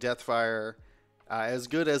 Deathfire, as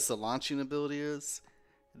good as the launching ability is,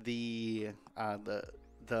 the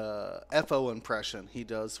FO impression he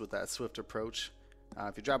does with that swift approach.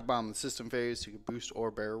 If you drop a bomb in the system phase, you can boost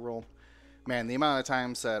or barrel roll. Man, the amount of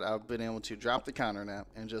times that I've been able to drop the counter net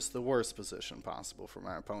in just the worst position possible for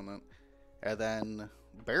my opponent, and then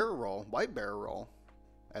barrel roll, white barrel roll,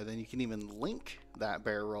 and then you can even link that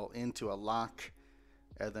barrel roll into a lock,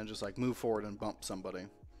 and then just move forward and bump somebody.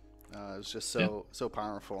 It's just so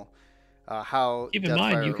powerful. Keep in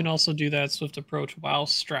mind, you can also do that swift approach while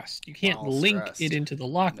stressed. You can't link it into the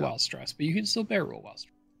lock while stressed, but you can still barrel roll while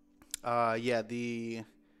stressed.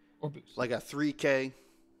 Or boost. Like a 3K,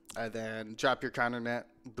 and then drop your counter net,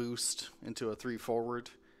 boost into a 3 forward.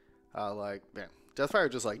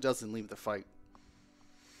 Deathfire just doesn't leave the fight.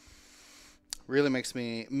 really makes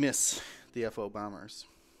me miss the FO bombers.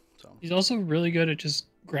 So he's also really good at just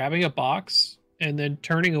grabbing a box and then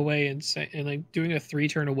turning away and like doing a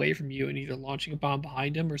 3-turn away from you and either launching a bomb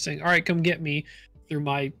behind him or saying, "All right, come get me," through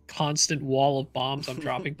my constant wall of bombs I'm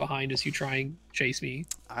dropping behind as you try and chase me.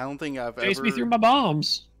 I don't think I've chase ever me through my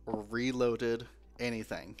bombs. reloaded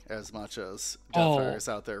anything as much as Deathfire is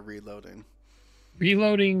out there reloading.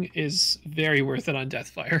 Reloading is very worth it on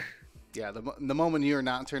Deathfire. Yeah, the moment you're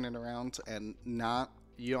not turning around and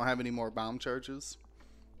you don't have any more bomb charges,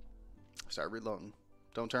 start reloading.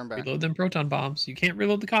 Don't turn back. Reload them proton bombs. You can't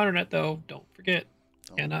reload the counter net though. Don't forget.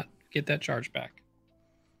 Cannot get that charge back.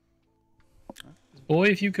 Boy,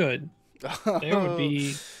 if you could, there would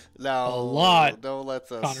be a lot. Don't let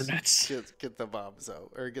counter nets. Get the bombs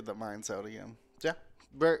out or get the mines out again. Yeah,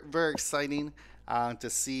 very very exciting to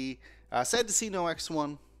see. Sad to see no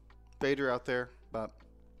X1 Vader out there, but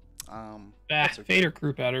okay. Vader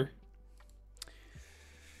crew better.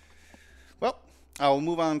 Well, I'll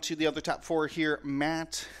move on to the other top 4 here.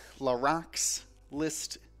 Matt LaRock's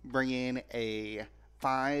list bringing a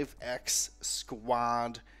 5X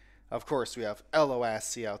squad. Of course, we have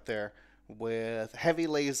LOSC out there with Heavy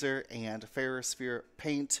Laser and Ferrosphere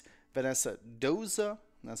Paint. Vanessa Doza,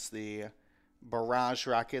 that's the Barrage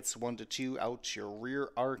Rockets 1-2 out your rear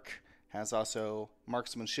arc. Has also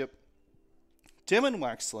Marksmanship. Timon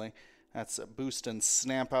Wexley, that's a Boost and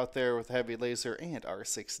Snap out there with Heavy Laser and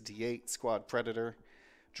R6D8 Squad Predator.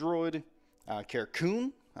 Droid,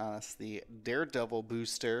 Carcoon, that's the Daredevil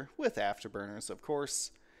Booster with Afterburners, of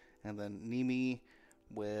course. And then Nimi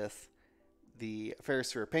with the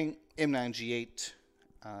Ferrosphere Paint, M9G8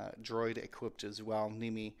 droid equipped as well.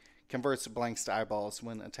 Nimi converts blanks to eyeballs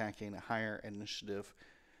when attacking higher initiative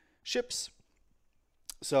ships.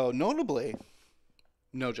 So notably,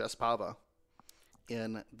 no Jess Pava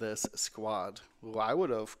in this squad, who I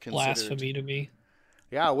would have considered blasphemy to me.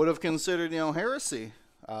 Yeah, I would have considered heresy.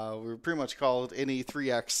 We pretty much called any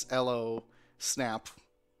 3X LO snap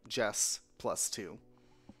Jess +2.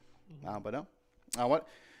 But no.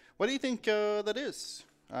 What do you think that is?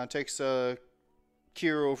 Takes Kier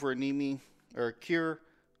over Nimi, or Kier,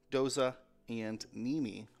 Doza, and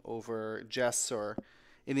Nimi over Jess or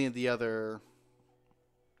any of the other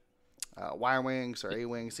Y-Wings or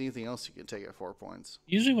A-Wings, anything else you can take at 4 points.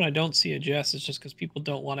 Usually when I don't see a Jess, it's just because people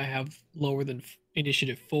don't want to have lower than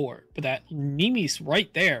initiative 4. But that Nimi's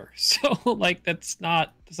right there. So, like, that's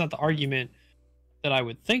not the argument that I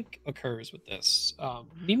would think occurs with this.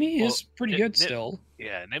 Nimi is pretty good still.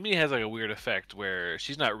 Yeah, Nimi has like a weird effect where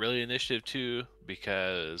she's not really initiative 2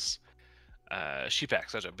 because she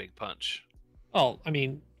packs such a big punch. Oh, I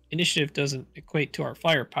mean, initiative doesn't equate to our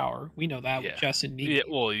firepower. We know that with Jess and Nimi. Yeah,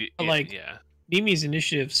 well, Nimi's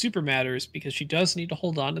initiative super matters because she does need to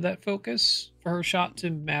hold on to that focus for her shot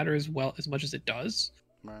to matter as much as it does.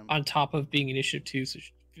 Right. On top of being initiative 2, so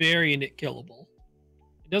she's very init killable.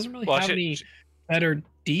 It doesn't really have any better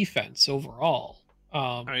defense overall.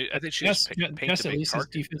 I mean, I think she just paints at least has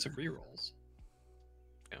defensive rerolls.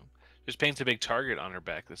 Yeah, just paints a big target on her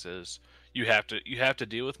back that says you have to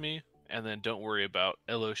deal with me. And then don't worry about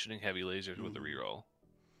LO shooting heavy lasers with a reroll.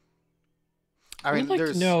 I would like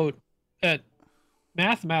to note that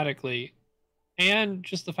mathematically, and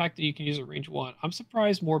just the fact that you can use a range 1, I'm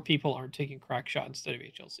surprised more people aren't taking Crackshot instead of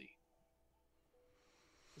HLC.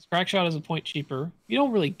 Because Crackshot is a point cheaper. You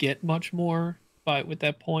don't really get much more with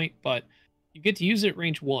that point, but you get to use it at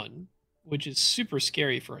range 1, which is super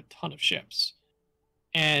scary for a ton of ships.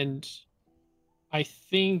 And I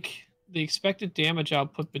think the expected damage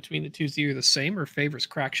output between the two is either the same or favors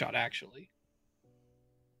Crackshot, actually.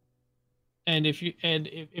 And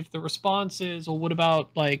if the response is, well, what about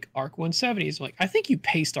like Arc 170s? Like, I think you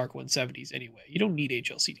paste Arc 170s anyway. You don't need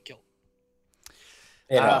HLC to kill them.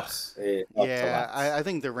 It helps. I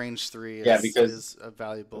think the range 3 is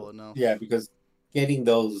valuable enough. Yeah, because getting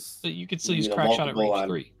those, so you could still use Crackshot at range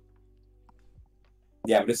 3.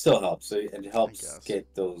 Yeah, but it still helps. It helps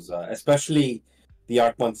get those, especially the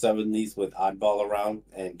Arc 170s with oddball around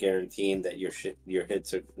and guaranteeing that your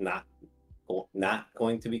hits are not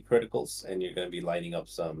going to be criticals, and you're going to be lighting up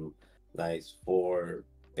some nice 4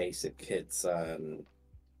 basic hits on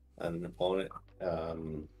an opponent.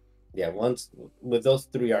 Once with those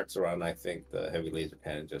 3 arcs around, I think the heavy laser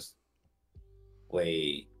cannon just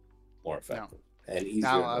way more effective and easier.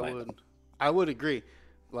 Now, I would agree.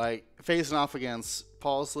 Like facing off against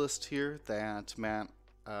Paul's list here that Matt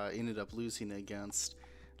ended up losing against,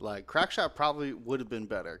 like Crackshot probably would have been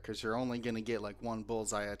better because you're only going to get like 1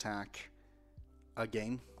 bullseye attack a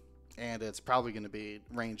game, and it's probably going to be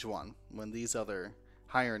range 1 when these other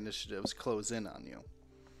higher initiatives close in on you.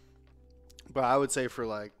 But I would say for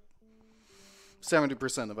like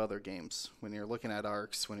 70% of other games. When you're looking at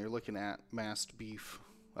arcs, when you're looking at massed beef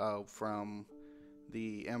from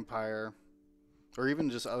the Empire, or even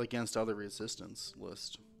just against other Resistance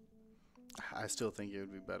list, I still think it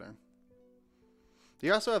would be better.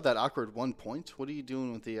 You also have that awkward 1 point. What are you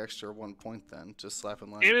doing with the extra 1 point then? Just slapping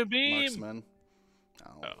like marksman?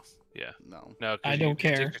 Oh, yeah. No. No, I don't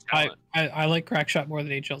care. I like Crackshot more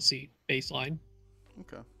than HLC baseline.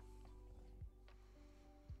 Okay.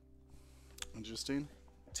 Interesting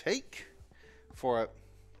take for it.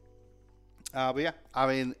 But yeah, I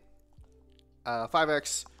mean,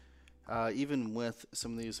 5X, even with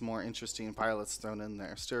some of these more interesting pilots thrown in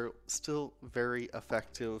there, still very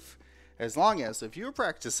effective. As long as, if you're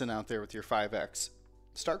practicing out there with your 5X,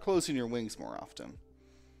 start closing your wings more often.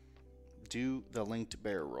 Do the linked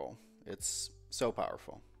barrel roll. It's so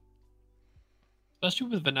powerful. Especially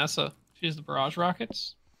with Vanessa. She has the barrage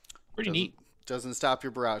rockets. Pretty neat. Doesn't stop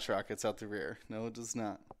your barrage rockets out the rear. No, it does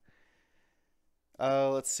not.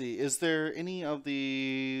 Let's see. Is there any of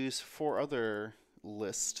these 4 other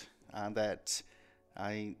lists that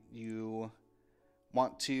you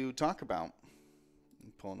want to talk about?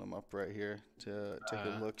 I'm pulling them up right here to take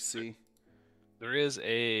a look. See. There is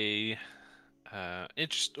a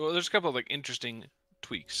there's a couple of like interesting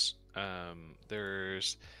tweaks.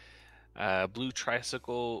 There's Blue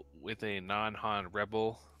Tricycle with a non-Han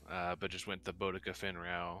Rebel, but just went the Boudica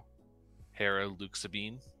Finrao Hera Luke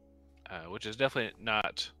Sabine, which is definitely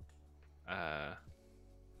not. I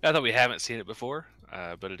thought we haven't seen it before,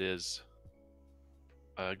 but it is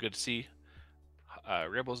good to see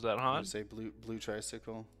Rebels that Han. Did you say blue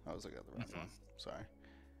Tricycle? I was looking at the wrong one. Sorry.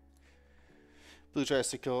 Blue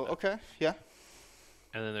Tricycle. Okay, yeah.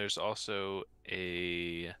 And then there's also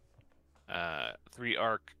a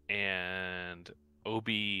 3-arc and OB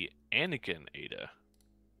Anakin Ada.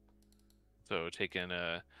 So taking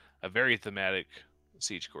a very thematic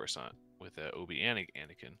siege Coruscant with OB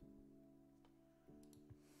Anakin.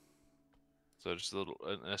 So just a little,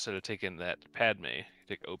 instead of taking that Padme, you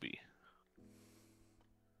take OB.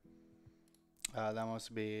 That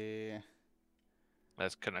must be...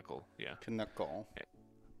 That's Knuckle, yeah. Knuckle.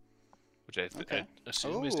 Which I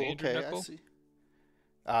assume is the Andrew Knuckle?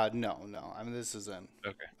 I see. No. I mean, this isn't...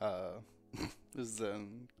 Okay. This is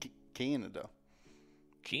in Canada.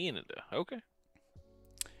 Canada, okay.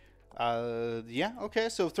 Yeah, okay,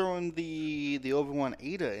 so throwing the Obi-Wan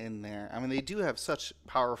Ada in there, I mean, they do have such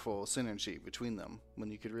powerful synergy between them when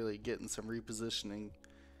you could really get in some repositioning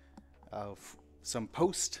of some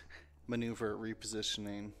post-maneuver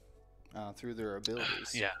repositioning through their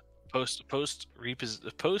abilities. Yeah, post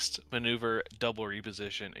maneuver double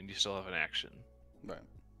reposition, and you still have an action. Right.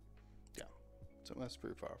 Yeah, so that's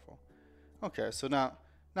pretty powerful. Okay, so not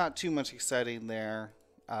too much exciting there.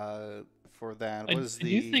 For that, I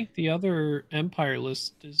do think the other Empire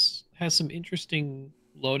list has some interesting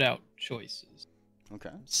loadout choices. Okay.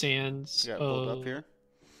 Sans. You got it pulled up here.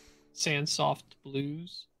 Sans soft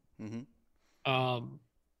blues. Mm-hmm.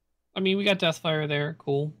 I mean, we got Deathfire there.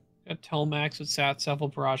 Cool. Got Telmax with Several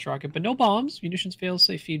Barrage Rocket, but no bombs. Munitions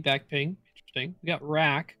fail-safe feedback ping. Interesting. We got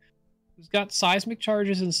Rack, who's got seismic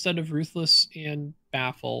charges instead of Ruthless and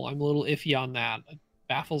Baffle. I'm a little iffy on that.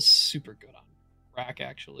 Baffle's super good on Rack,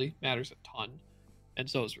 actually. Matters a ton. And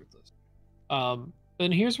so is Ruthless.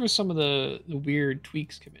 Then here's where some of the weird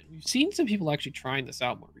tweaks come in. We've seen some people actually trying this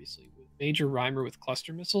out more recently with Major Rhymer with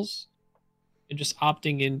cluster missiles and just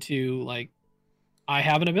opting into, like, I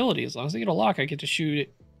have an ability. As long as I get a lock, I get to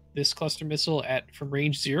shoot this cluster missile from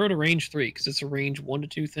range 0 to range 3 because it's a range 1 to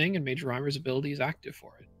 2 thing, and Major Rhymer's ability is active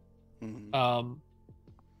for it. Mm-hmm.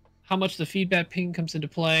 How much the feedback ping comes into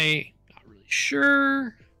play, not really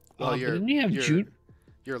sure. Well, you're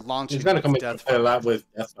launching. It's gonna come into play a lot with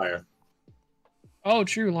Deathfire. Oh,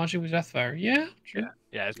 true. Launching with Deathfire. Yeah, true.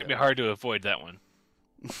 Yeah, it's gonna be hard to avoid that one.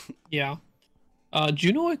 Yeah.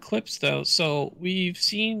 Juno Eclipse, though. So we've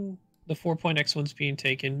seen the 4-point X1s being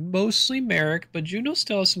taken, mostly Merrick, but Juno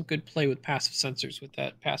still has some good play with passive sensors, with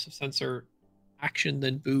that passive sensor action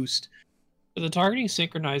then boost. But the targeting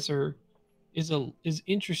synchronizer is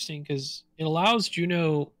interesting because it allows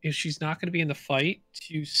Juno, if she's not going to be in the fight,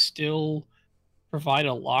 to still provide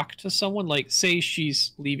a lock to someone. Like, say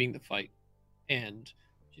she's leaving the fight and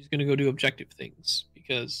she's going to go do objective things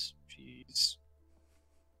because she's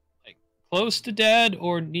like close to dead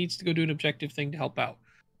or needs to go do an objective thing to help out.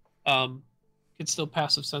 Can still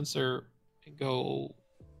passive sensor and go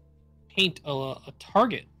paint a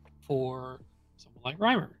target for someone like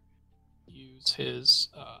Rhymer. Use his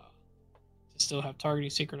to still have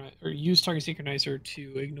targeting synchronizer, or use targeting synchronizer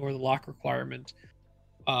to ignore the lock requirement,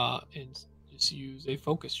 and just use a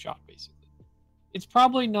focus shot basically. it's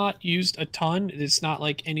probably not used a ton. It's not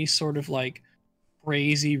like any sort of like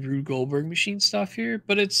crazy Rube Goldberg machine stuff here,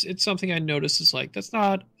 but it's something I notice is like that's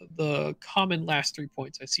not the common last 3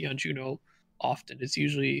 points I see on Juno often. It's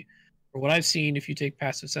usually, for what I've seen, if you take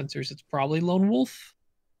passive sensors, it's probably Lone Wolf.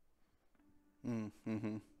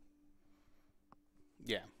 Mm-hmm.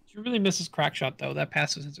 Yeah. She really misses Crackshot though. That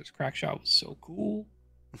passive sensors Crackshot was so cool.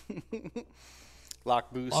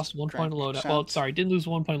 Lock boost. Lost 1 point of loadout. Well, sorry, didn't lose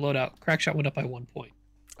 1 point of loadout. Crackshot went up by 1 point.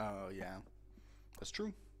 Oh yeah, that's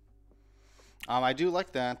true. I do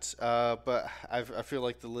like that, but I feel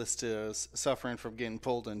like the list is suffering from getting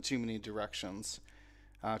pulled in too many directions.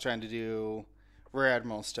 Trying to do Rear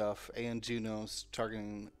Admiral stuff and Juno's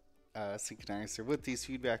targeting synchronizer with these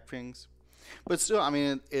feedback pings. But still, I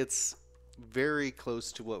mean, it's very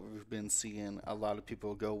close to what we've been seeing a lot of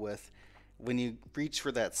people go with. When you reach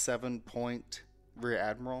for that 7-point Rear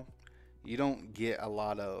Admiral, you don't get a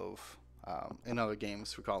lot of, in other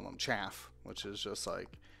games, we call them chaff, which is just like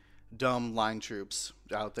dumb line troops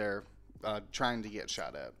out there trying to get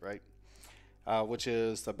shot at, right? Which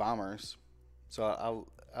is the bombers. So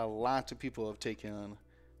a lot of people have taken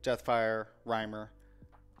Deathfire, Reimer,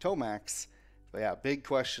 Tomax. But yeah, big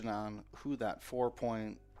question on who that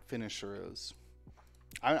 4-point finisher is.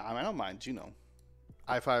 I don't mind,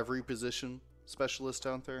 I5 reposition specialist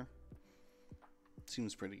out there.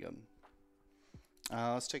 Seems pretty good.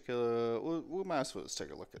 Let's take we might as well just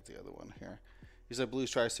take a look at the other one here. He's a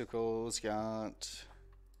Blues Tricycles, got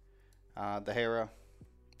the Hera,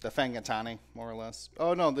 the Fangatani, more or less.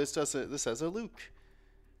 Oh no, this has a Luke.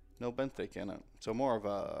 No Benthic in it. So more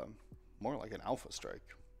like an Alpha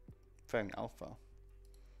Strike. Fang Alpha.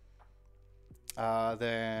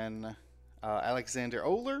 Then Alexander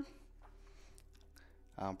Oler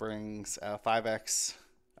brings a 5x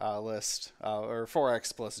list, or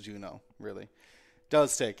 4x plus Juno, really.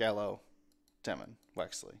 Does take Elo, Temin,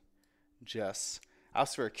 Wexley, Jess. I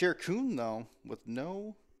swear, Kirkun, though, with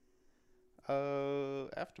no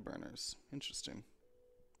afterburners. Interesting.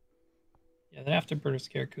 Yeah, the afterburners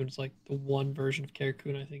Kirkun is like the one version of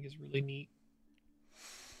Kirkun I think is really neat.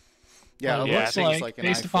 Yeah, it looks like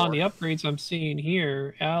based upon the upgrades I'm seeing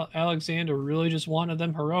here, Alexander really just wanted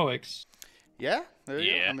them heroics. Yeah, there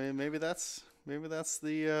you go. I mean, maybe that's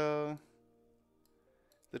the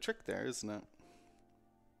trick there, isn't it?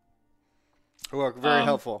 Well, very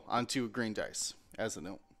helpful on 2 green dice, as a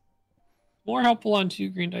note. More helpful on 2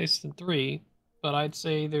 green dice than 3, but I'd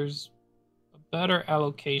say there's a better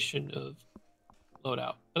allocation of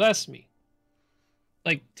loadout. But that's me.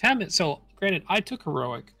 Like, Temin, so granted, I took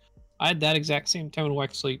heroic. I had that exact same Temin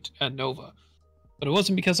Wexley at Nova. But it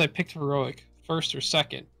wasn't because I picked heroic first or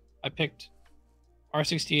second. I picked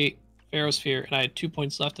R68, Ferrosphere, and I had 2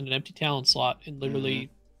 points left in an empty talent slot and literally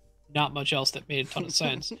not much else that made a ton of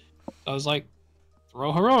sense. So I was like,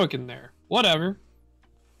 throw heroic in there. Whatever.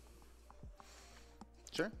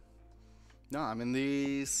 Sure. No, I mean,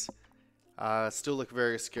 these still look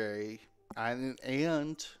very scary.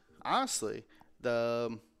 And honestly,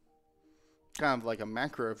 the kind of like a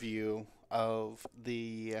macro view of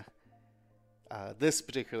the this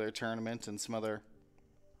particular tournament and some other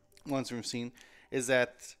ones we've seen is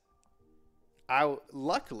that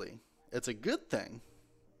luckily it's a good thing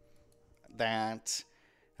that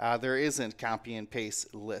there isn't copy and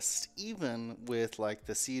paste list, even with like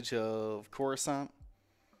the Siege of Coruscant,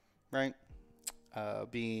 right?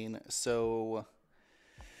 Being so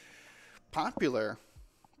popular,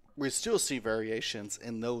 we still see variations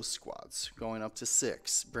in those squads going up to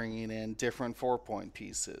 6, bringing in different 4-point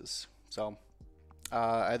pieces. So,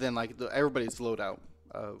 and then like everybody's loadout,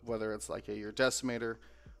 whether it's like your Decimator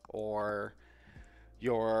or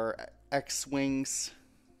your X-Wings,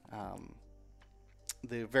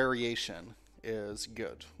 the variation is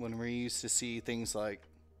good. When we used to see things like,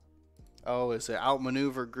 is it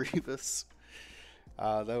outmaneuver Grievous?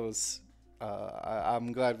 I'm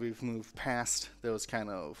glad we've moved past those kind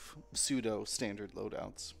of pseudo standard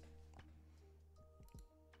loadouts.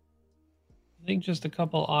 I think just a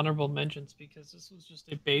couple honorable mentions because this was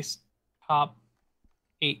just a base top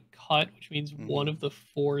 8 cut, which means one of the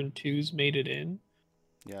 4 and 2s made it in.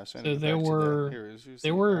 Yeah, so there were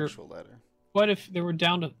they were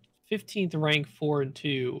down to 15th rank 4 and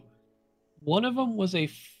 2. One of them was a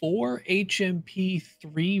 4 HMP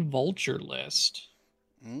 3 Vulture list.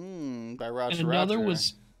 By Roger. And another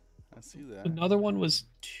was, I see that. Another one was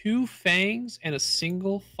 2 Fangs and a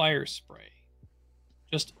single Fire Spray.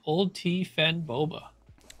 Just old T Fen Boba.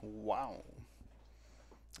 Wow.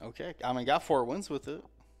 Okay, I mean, got 4 wins with it.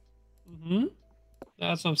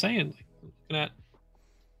 That's what I'm saying. Like, we're looking at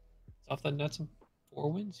stuff that nets some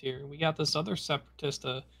 4 wins here. We got this other Separatist,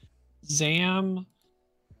 Zam,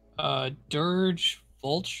 Dirge,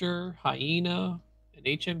 Vulture, Hyena, and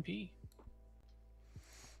HMP.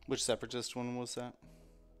 Which Separatist one was that?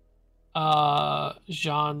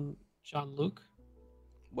 Jean-Luc.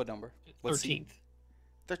 What number? 13th.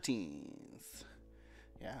 13th.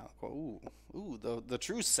 Yeah. Ooh, the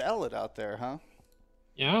true salad out there, huh?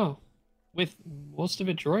 Yeah, with most of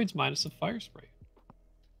it droids minus a fire spray.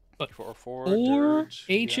 But four Dirge,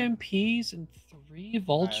 HMPs and 3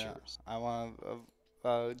 vultures. I want.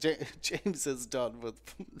 James is done with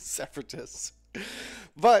Separatists,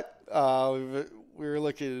 but we were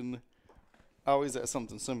looking always at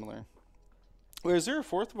something similar. Wait, is there a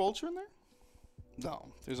 4th vulture in there?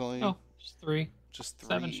 No, there's only just 3. Just 3.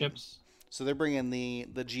 7 ships. So they're bringing the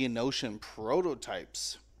Geonosian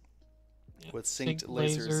prototypes with synced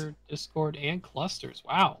lasers, laser, Discord, and clusters.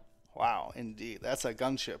 Wow. Wow, indeed, that's a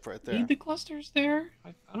gunship right there. Need the clusters there?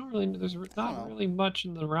 I don't really. There's not really much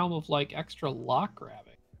in the realm of like extra lock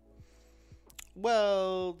grabbing.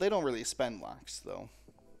 Well, they don't really spend locks though.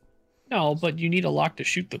 No, but you need a lock to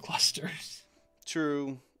shoot the clusters.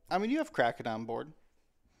 True. I mean, you have Kraken on board,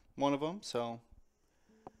 one of them. So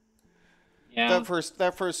yeah,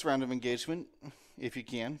 that first round of engagement, if you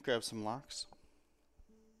can, grab some locks.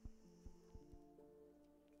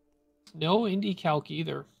 No indie calc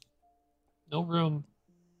either. No room.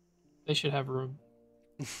 They should have room.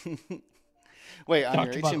 Wait, on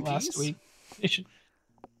Talked your about HMPs? it last week. They should.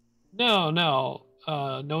 No. No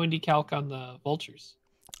indie calc on the vultures.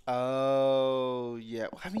 Oh yeah.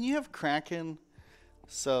 I mean, you have Kraken,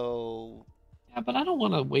 so. Yeah, but I don't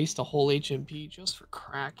want to waste a whole HMP just for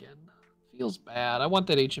Kraken. Feels bad. I want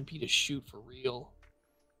that HMP to shoot for real.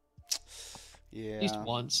 Yeah. At least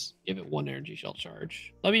once. Give it 1 energy shell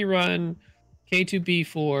charge. Let me run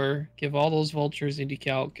K2B4, give all those vultures indie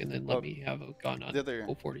calc, and then let me have a gun on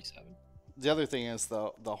 047. The other thing is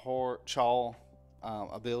the Chal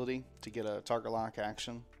ability to get a target lock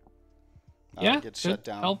action. Get shut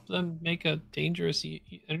down. Help them make a dangerous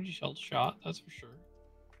energy shell shot. That's for sure.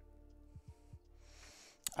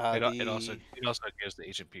 It also gives the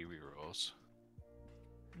HMP rerolls.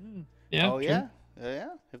 Yeah. Oh yeah.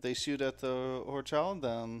 Yeah. If they shoot at the Horchal,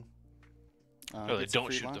 then. No, they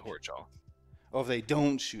don't shoot the Horchal. Oh, if they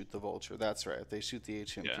don't shoot the Vulture, that's right. If they shoot the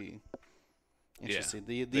HMP. Yeah. Interesting.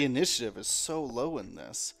 The initiative is so low in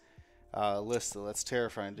this list that that's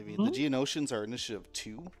terrifying to me. The Geonosians are initiative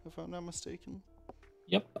 2, if I'm not mistaken.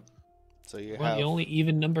 Yep. So you have the only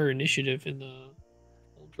even number initiative in the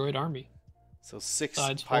old droid army. So 6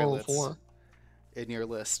 besides pilots 404 in your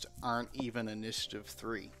list aren't even initiative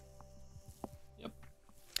 3. Yep.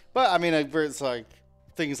 But I mean, it's like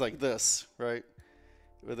things like this, right?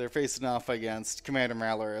 Where they're facing off against Commander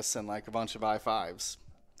Malaris and like a bunch of I5s.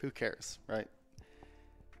 Who cares, right?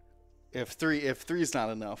 If three's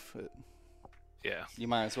not enough, you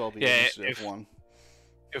might as well be initiative 1.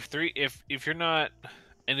 If you're not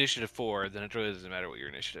initiative 4, then it really doesn't matter what your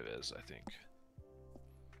initiative is, I think.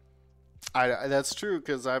 That's true,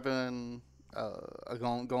 because I've been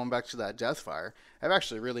going back to that Deathfire. I've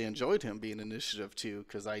actually really enjoyed him being initiative 2,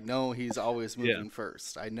 because I know he's always moving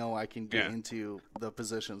first. I know I can get into the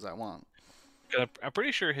positions I want. I'm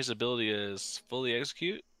pretty sure his ability is fully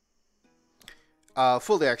execute.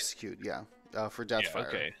 Fully execute, yeah. For Deathfire. Yeah,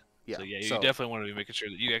 okay. Yeah. So you definitely want to be making sure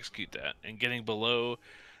that you execute that, and getting below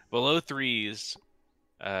 3s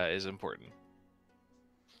is important.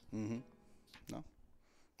 Mm-hmm. No.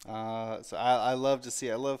 So I love to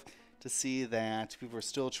see. I love to see that people are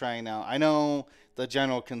still trying out. I know the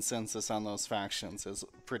general consensus on those factions is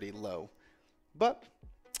pretty low, but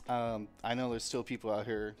I know there's still people out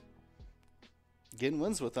here getting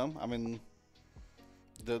wins with them. I mean,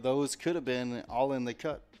 those could have been all in the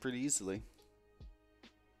cut pretty easily.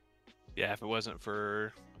 Yeah, if it wasn't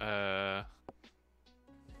for a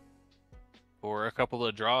couple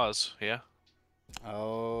of draws, yeah.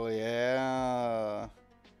 Oh yeah.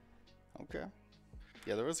 Okay.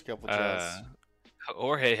 Yeah, there was a couple draws.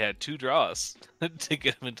 Jorge had 2 draws to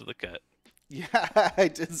get him into the cut. Yeah, I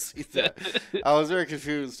did see that. I was very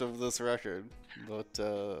confused of this record, but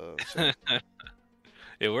sure.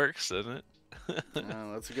 It works, doesn't it?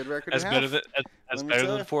 That's a good record. That's to better have. That's better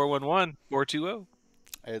than 411, 420.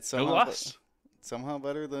 It's no loss. Somehow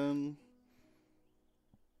better than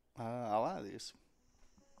a lot of these.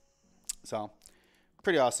 So,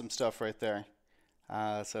 pretty awesome stuff right there.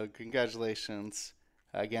 So congratulations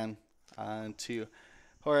again to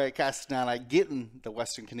Jorge Castaneda getting the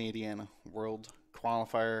Western Canadian World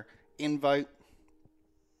Qualifier invite.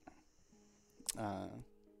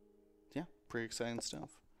 Yeah, pretty exciting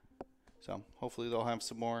stuff. So hopefully they'll have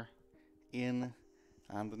some more in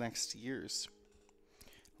the next years.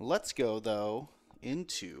 let's go though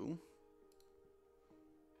into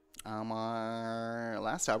our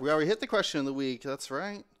last topic. We already hit the question of the week. That's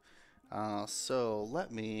right. So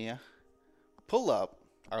let me pull up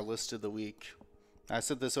our list of the week. I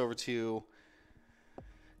sent this over to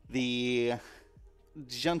the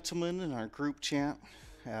gentleman in our group chat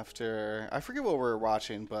after, I forget what we were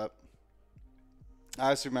watching, but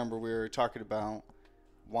I just remember we were talking about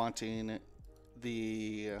wanting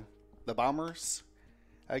the bombers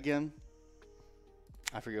again.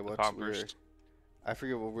 I forget what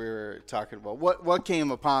we were talking about. What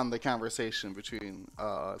came upon the conversation between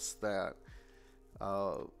us that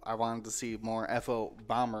I wanted to see more FO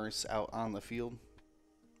bombers out on the field.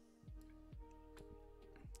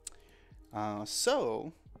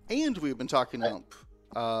 And we've been talking up,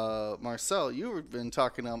 Marcel, you've been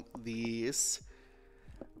talking up these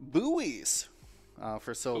buoys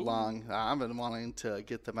for so long. I've been wanting to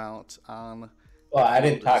get them out on. Well, I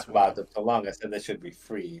didn't talk about them so long. I said they should be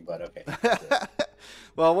free, but okay.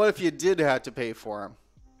 Well, what if you did have to pay for them?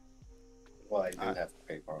 Well, I didn't have to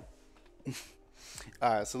pay for them.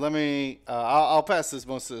 All right, so let me. I'll pass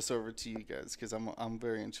most of this over to you guys because I'm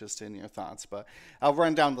very interested in your thoughts. But I'll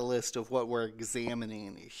run down the list of what we're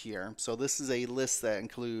examining here. So this is a list that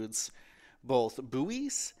includes both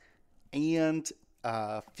buoys and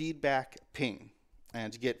feedback ping.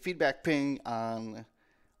 And to get feedback ping on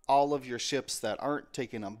all of your ships that aren't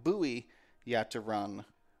taking a buoy, you have to run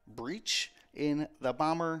Breach in the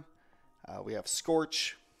bomber. We have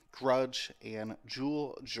Scorch, Grudge, and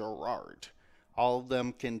Jewel Gerard. All of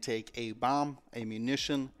them can take a bomb, a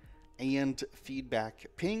munition, and feedback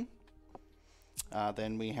ping.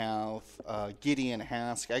 Then we have Gideon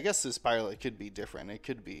Hask. I guess this pilot could be different. It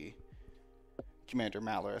could be Commander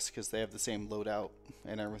Malorus because they have the same loadout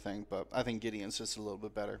and everything. But I think Gideon's just a little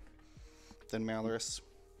bit better than Malorus.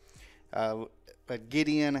 But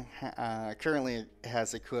Gideon currently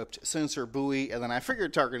has equipped Sensor Buoy, and then I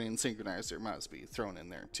figured Targeting Synchronizer must be thrown in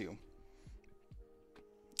there too.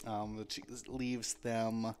 Which leaves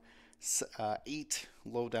them 8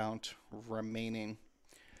 loadout remaining.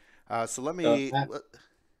 So let me.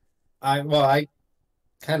 I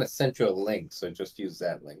kind of sent you a link, so just use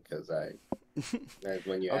that link because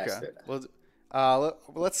when you asked it. Well,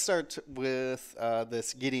 let's start with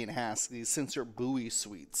this Gideon Hask, these Sensor Buoy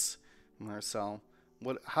suites, Marcel.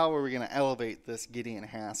 How are we going to elevate this Gideon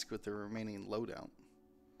Hask with the remaining loadout?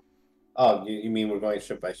 Oh, you mean we're going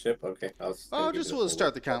ship by ship? Okay. We'll start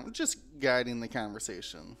just guiding the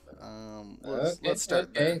conversation. Let's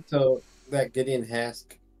start there. Okay, so that Gideon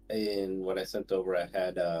Hask in what I sent over, I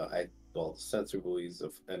had sensor buoys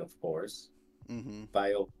and of course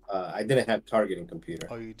bio. I didn't have targeting computer.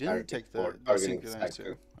 Oh, you didn't take the targeting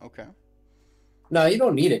synchronizer. Okay. No, you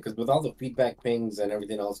don't need it because with all the feedback pings and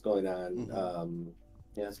everything else going on,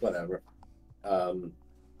 it's whatever.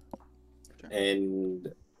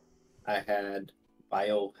 And I had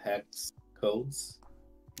biohex codes.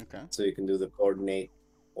 Okay. So you can do the coordinate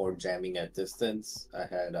or jamming at distance. I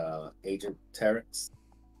had agent Terex.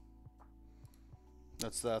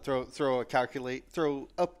 That's throw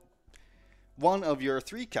up one of your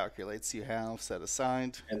 3 calculates you have set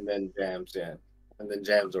aside. And then jams, And then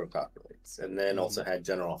jams or calculates. And then also had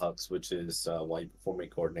general hux, which is while you perform a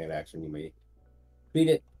coordinate action, you may treat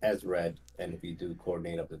it as red. And if you do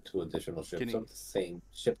coordinate up to 2 additional ships of the same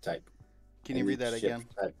ship type. Can you read that again?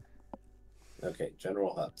 Okay,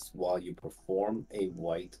 general hux. While you perform a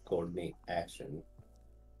white coordinate action.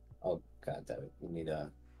 Oh, god damn it. You need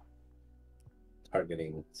a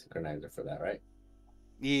targeting synchronizer for that, right?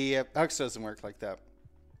 Yeah, hux doesn't work like that.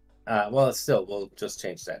 Well, still, we'll just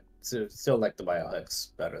change that. So, still like the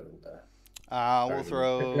biohex better than the.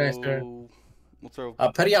 We'll throw.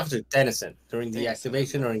 Petty Officer Dennison. During the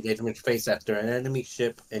activation or engagement phase after an enemy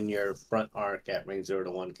ship in your front arc at range 0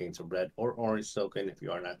 to 1 gains a red or orange token. If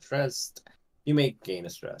you are not stressed, you may gain a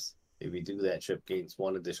stress. If you do, that ship gains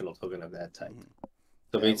 1 additional token of that type.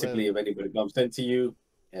 So basically, if anybody bumps into you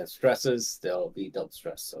and stresses, they'll be dealt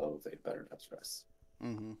stress, so they better not stress.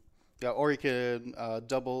 Yeah, or you could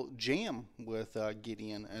double jam with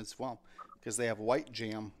Gideon as well, because they have white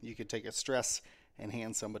jam. You could take a stress and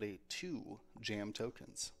hand somebody 2 jam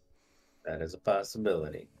tokens. That is a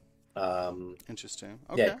possibility. Interesting.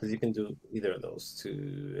 Okay. Yeah, because you can do either of those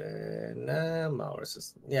 2. And Malware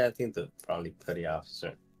system. Yeah, I think probably Petty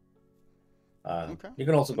Officer. You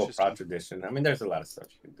can also go Proud Tradition. I mean, there's a lot of stuff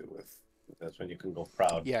you can do with. That's when you can go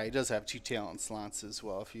Proud. Yeah, he does have 2 talent slots as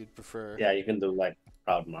well if you'd prefer. Yeah, you can do like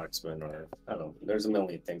Proud Marksman or I don't know. There's a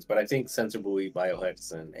million things, but I think Sensor Buoy,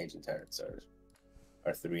 Biohex, and Agent Terex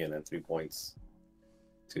are 3 and then 3 points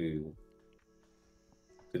to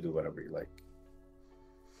do whatever you like.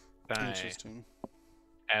 Can Interesting.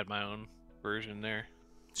 I add my own version there?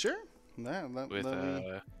 Sure. With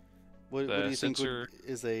what do you sensor, think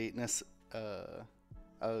is a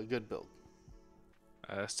good build?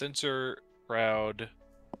 Sensor, Proud,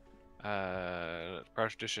 Proud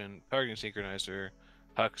Tradition, Targeting Synchronizer,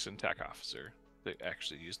 Hux, and Tac Officer. They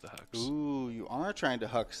actually use the Hux. Ooh, you are trying to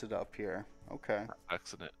Hux it up here. Okay.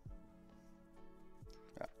 Huxing it.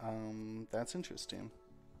 That's interesting.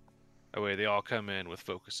 Oh wait, they all come in with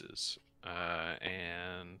focuses,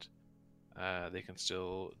 and they can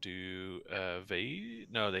still do evade.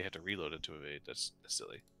 No, they have to reload it to evade. That's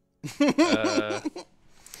silly.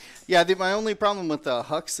 Yeah, my only problem with the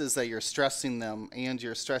Hux is that you're stressing them, and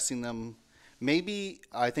you're stressing them. Maybe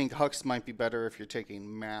I think Hux might be better if you're taking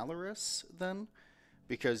Malorus then,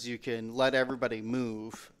 because you can let everybody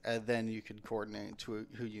move, and then you can coordinate to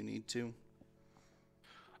who you need to.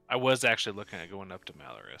 I was actually looking at going up to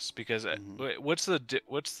Malorus because what's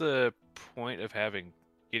the point of having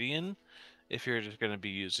Gideon if you're just going to be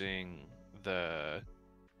using the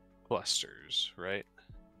clusters, right?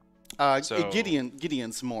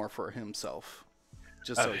 Gideon's more for himself,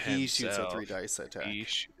 just so he shoots a 3 dice attack. He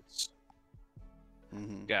shoots.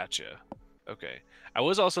 Gotcha. Okay. I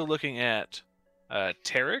was also looking at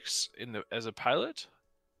Terex as a pilot,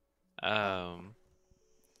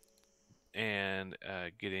 and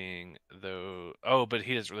getting the but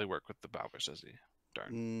he doesn't really work with the bombers, does he?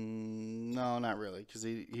 Darn. No, not really, because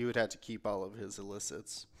he would have to keep all of his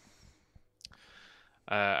illicits.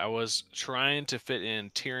 I was trying to fit in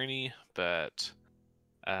Tyranny, but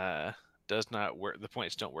does not work. The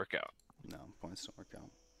points don't work out. No, points don't work out.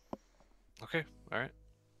 Okay, all right.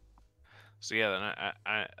 So yeah, then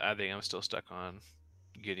I think I'm still stuck on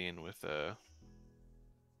Gideon with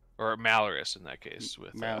or Malorus in that case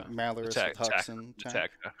with Malorus with Hux and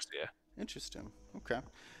Tac. Yeah. Interesting. Okay.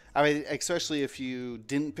 I mean, especially if you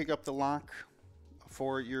didn't pick up the lock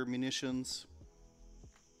for your munitions,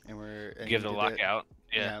 and give the lock out.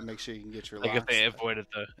 Yeah. Make sure you can get your like locks.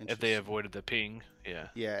 If they avoided the ping. Yeah.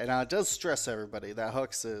 Yeah, and it does stress everybody. That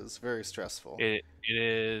Hux is very stressful. It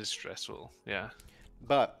is stressful. Yeah.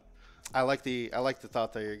 But I like the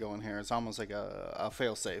thought that you're going here. It's almost like a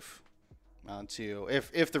failsafe. To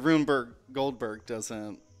if the Runeberg Goldberg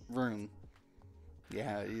doesn't rune,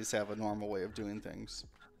 yeah, you just have a normal way of doing things.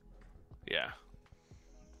 Yeah.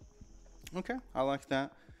 Okay, I like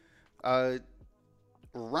that.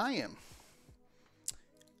 Ryan,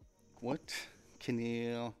 what can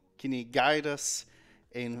you guide us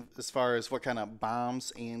in as far as what kind of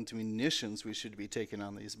bombs and munitions we should be taking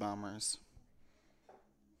on these bombers?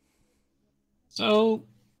 So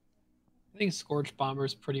I think Scorch Bomber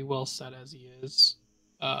is pretty well set as he is.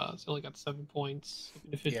 It's only got 7 points.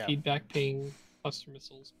 Even if it feedback ping, cluster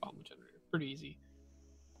missiles, bomb generator, pretty easy.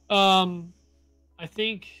 I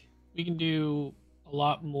think we can do a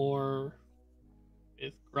lot more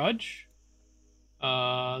with Grudge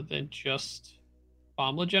than just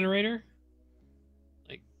Bomblet Generator.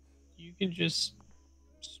 Like, you can just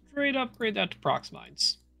straight upgrade that to Prox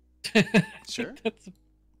Mines. Sure.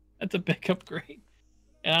 That's a big upgrade.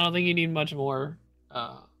 And I don't think you need much more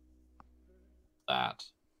that.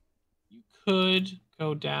 You could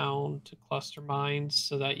go down to Cluster Mines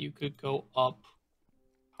so that you could go up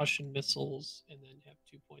Russian missiles and then have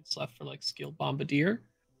 2 points left for like Skilled Bombardier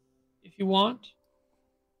if you want.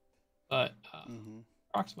 But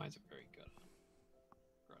Prox Mines are very good on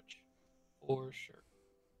Grudge for sure.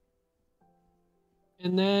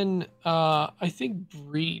 And then I think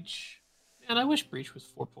Breach. Man, I wish Breach was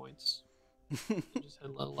 4 points. Just had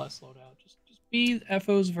a little less loadout. Just be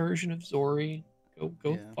FO's version of Zori.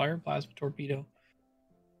 Go fire Plasma Torpedo.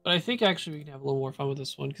 But I think actually we can have a little more fun with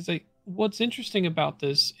this one because what's interesting about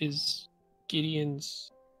this is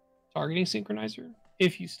Gideon's targeting synchronizer.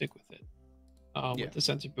 If you stick with it, with the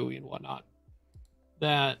sensor buoy and whatnot,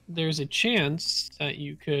 that there's a chance that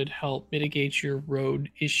you could help mitigate your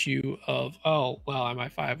road issue of I'm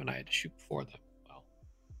I5 and I had to shoot before them. Well,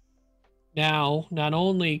 now not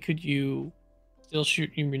only could you still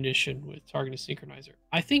shoot your munition with targeting synchronizer,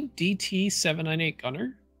 I think DT 798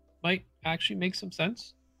 gunner might actually make some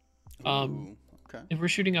sense. Okay. If we're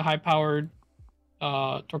shooting a high-powered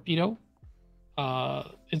torpedo,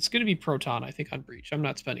 it's going to be Proton, I think, on Breach. I'm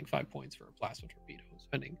not spending 5 points for a plasma torpedo. I'm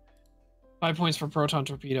spending 5 points for Proton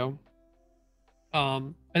torpedo. I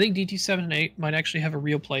think DT-7 might actually have a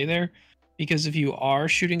real play there, because if you are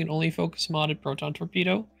shooting an only focus modded Proton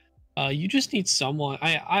torpedo, you just need someone.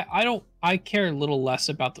 I care a little less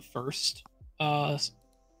about the first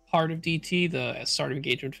part of DT, the start of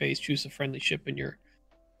engagement phase. Choose a friendly ship in your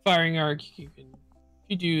firing arc. If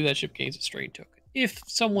you do, that ship gains a strain token. if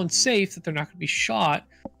someone's safe, that they're not going to be shot,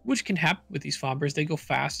 which can happen with these Fobbers. They go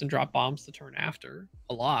fast and drop bombs the turn after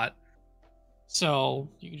a lot. So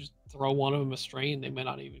you can just throw one of them astray and they may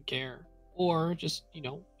not even care. Or just,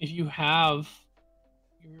 if you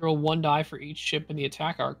roll 1 die for each ship in the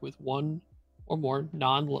attack arc with 1 or more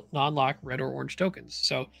non-lock red or orange tokens.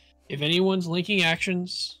 So if anyone's linking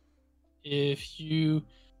actions, if you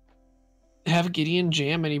have Gideon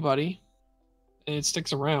jam anybody and it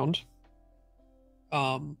sticks around,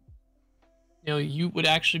 you would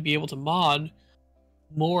actually be able to mod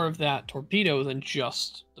more of that torpedo than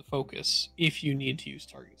just the focus if you need to use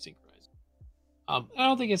target synchronizer. I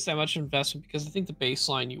don't think it's that much investment because I think the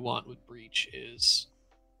baseline you want with Breach is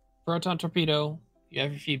proton torpedo, you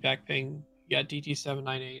have your feedback ping, you got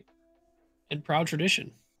DT-798, and Proud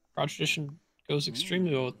Tradition. Proud Tradition goes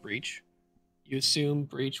extremely well with Breach. You assume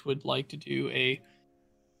Breach would like to do a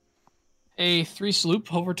 3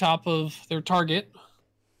 sloop over top of their target,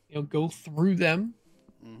 go through them,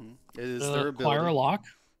 It is their ability. Acquire a lock,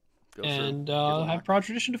 and have Proud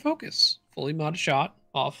Tradition to focus. Fully modded shot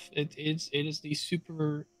off. It is the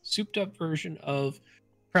super souped up version of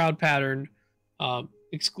Proud Pattern,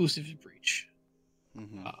 exclusive to Breach.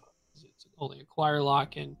 It's only acquire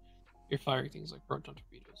lock, and you're firing things like proton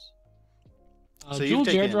torpedoes. So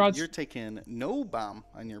you're taking no bomb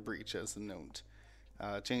on your Breach as a note.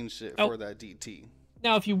 Changed it for that DT.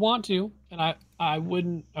 Now, if you want to, and I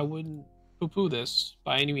wouldn't poo-poo this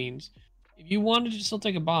by any means. If you wanted to still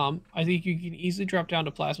take a bomb, I think you can easily drop down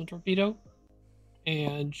to plasma torpedo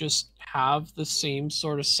and just have the same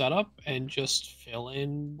sort of setup and just fill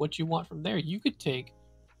in what you want from there. You could take,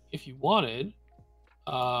 if you wanted,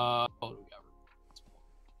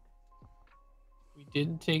 we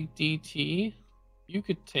didn't take DT. You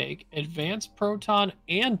could take advanced proton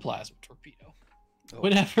and plasma torpedo.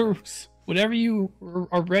 Whatever you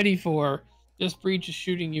are ready for. This Breach is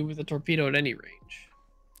shooting you with a torpedo at any range.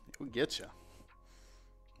 We'll get you.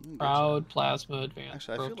 Proud, plasma, advanced,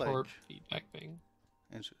 pro-torp, feedback ping.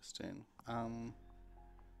 Interesting.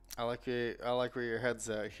 I like where your head's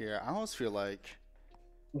at here. I almost feel like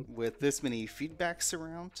with this many feedbacks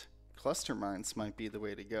around, cluster mines might be the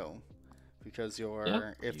way to go, because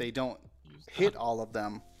if they don't hit all of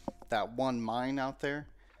them, that one mine out there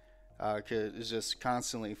is just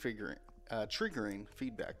constantly triggering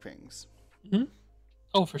feedback pings.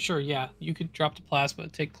 Oh, for sure, yeah. You could drop the plasma,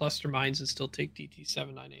 take cluster mines, and still take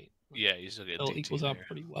DT-798. Yeah, you still get DT. It equals out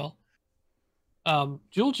pretty well.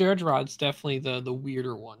 Jewel Jaredrod's definitely the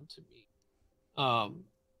weirder one to me.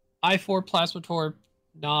 I4 Plasma Torp,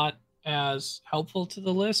 not as helpful to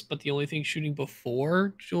the list, but the only thing shooting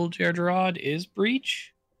before Jewel Jaredrod is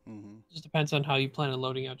Breach. Just depends on how you plan on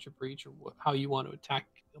loading out your Breach or how you want to attack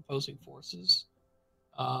opposing forces.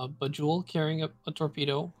 But Jewel carrying a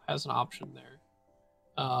torpedo has an option there.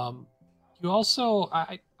 You also,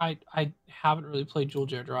 I haven't really played Jewel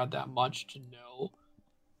Jaredrod that much to know,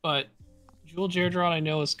 but Jewel Jaredrod I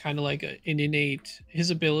know is kind of like an innate,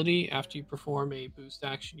 his ability, after you perform a boost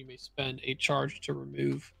action, you may spend a charge to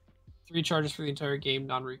remove 3 charges for the entire game,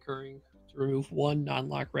 non-recurring, to remove 1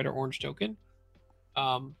 non-lock red or orange token.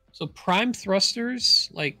 So prime thrusters,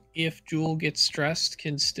 like if Jewel gets stressed,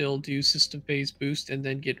 can still do system phase boost and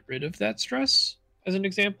then get rid of that stress, as an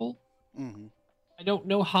example. I don't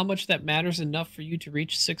know how much that matters enough for you to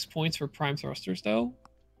reach 6 points for prime thrusters, though,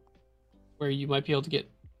 where you might be able to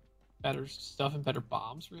get better stuff and better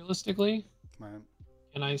bombs, realistically. Right.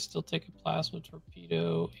 Can I still take a plasma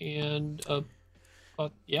torpedo and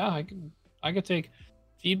but yeah, I could take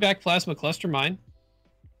feedback plasma cluster mine.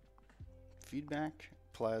 Feedback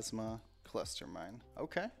plasma cluster mine.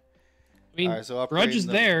 Okay. I mean, so Grudge is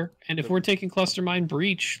there, and if we're taking cluster mine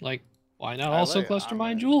Breach, like, why not also cluster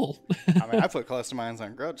mine Jewel? I mean, I put cluster mines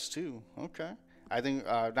on Grudge too. Okay. I think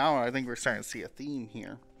now we're starting to see a theme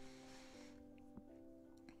here.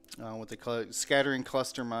 With the scattering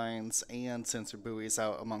cluster mines and sensor buoys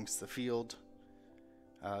out amongst the field,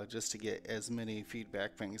 just to get as many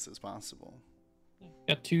feedback pings as possible.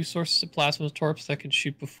 Got 2 sources of plasma torps that can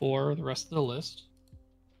shoot before the rest of the list.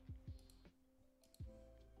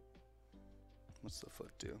 What's the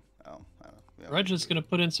foot do? Oh, I don't know. Reg is going to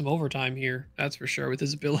put in some overtime here, that's for sure, with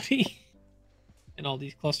his ability and all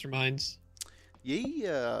these cluster mines.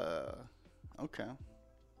 Yeah. Okay.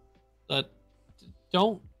 But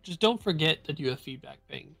don't forget that you have feedback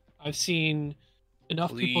ping. I've seen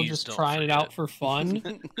enough people just trying it out for fun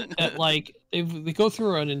that like they go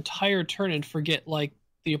through an entire turn and forget like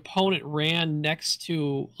the opponent ran next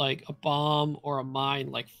to like a bomb or a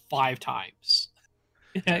mine like 5 times.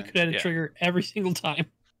 That could have a trigger every single time.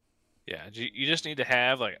 Yeah, you just need to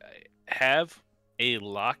have a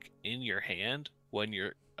lock in your hand when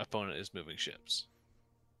your opponent is moving ships.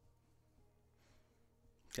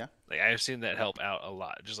 Yeah. Like I've seen that help out a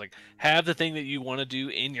lot. Just like have the thing that you want to do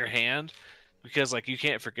in your hand, because like you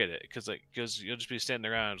can't forget it. Because you'll just be standing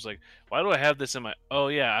around. It's like, why do I have this in my? Oh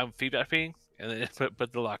yeah, I'm feedbacking, and then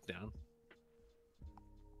put the lockdown.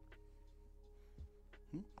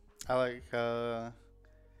 I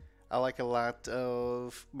like a lot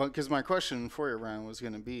of, because my question for you, Ryan, was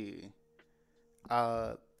going to be,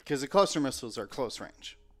 because the cluster missiles are close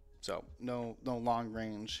range, so no long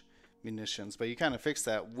range munitions, but you kind of fix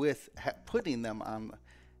that with putting them on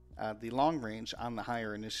the long range on the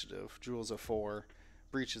higher initiative. Jewel's a 4,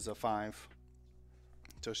 Breach is a 5,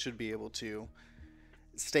 so should be able to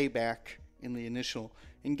stay back in the initial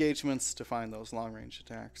engagements to find those long range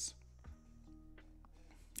attacks.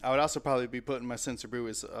 I would also probably be putting my Sensor Brew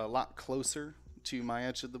is a lot closer to my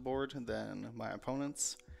edge of the board than my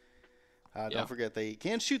opponents. Don't forget they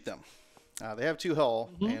can shoot them. They have 2 hull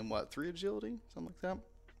and 3 agility, something like that.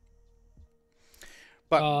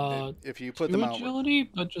 But if you put them out, 2 agility,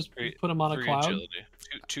 but just put them on a cloud. Agility.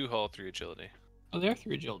 2 hull, 3 agility. Oh, they're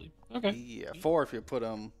 3 agility. Okay. Yeah, 4 if you put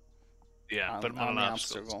them. Yeah, put them on the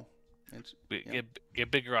obstacle. Get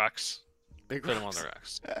big rocks. Put them on the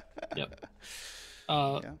rocks. Yep.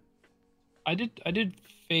 I did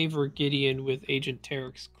favor Gideon with Agent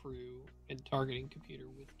Tarek's crew and targeting computer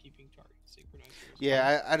with keeping target synchronized.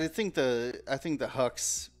 Yeah, I think the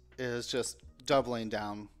Hux is just doubling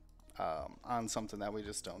down on something that we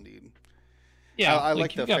just don't need. Yeah, I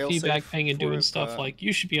like the got feedback fail-safe ping and doing it, stuff like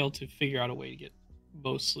you should be able to figure out a way to get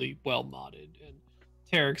mostly well modded, and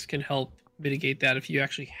Tarek's can help mitigate that if you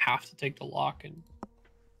actually have to take the lock, and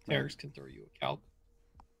Tarek's can throw you a calc.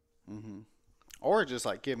 Mm-hmm. Or just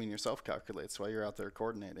like giving yourself calculates while you're out there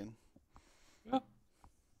coordinating. Yeah,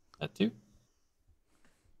 that too.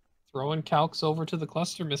 Throwing calcs over to the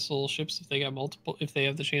cluster missile ships if they got multiple, if they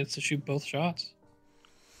have the chance to shoot both shots.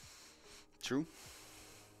 True.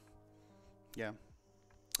 Yeah.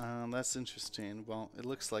 That's interesting. Well, it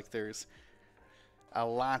looks like there's a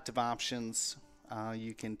lot of options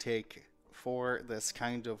you can take for this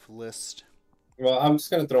kind of list. Well, I'm just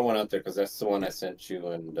gonna throw one out there because that's the one I sent you,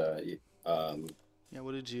 and yeah.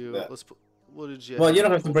 What did you? What did you? Well, you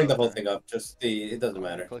don't have to bring the whole thing up. Just it doesn't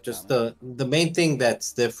matter. Just the main thing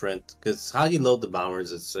that's different, because how you load the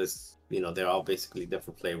bombers is just, they're all basically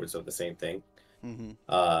different flavors of the same thing.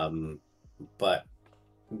 Mm-hmm. But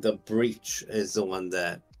the breach is the one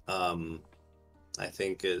that I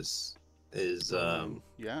think is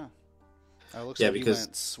yeah. It looks like because you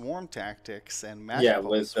went swarm tactics and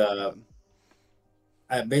with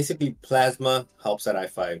basically plasma helps at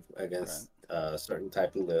I5 against certain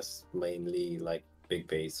type of lists, mainly like big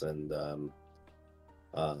base and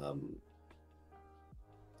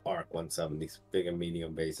Arc 170s, big and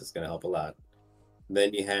medium base is going to help a lot.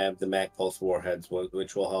 Then you have the Mag Pulse warheads,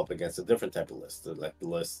 which will help against a different type of list, like the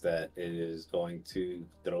list that is going to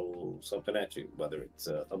throw something at you, whether it's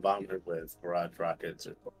a bomber with barrage rockets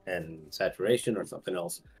and saturation or something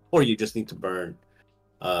else, or you just need to burn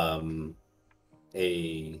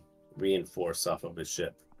a reinforce off of his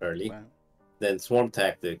ship early. Wow. Then swarm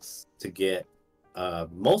tactics to get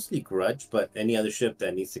mostly Grudge, but any other ship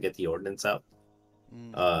that needs to get the ordnance out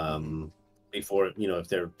before, if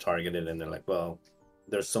they're targeted and they're like, well,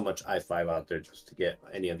 there's so much I5 out there just to get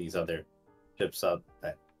any of these other ships out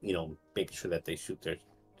that, making sure that they shoot their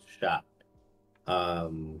shot.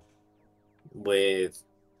 With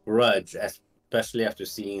Grudge, especially after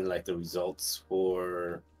seeing like the results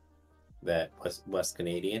for that West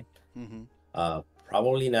Canadian,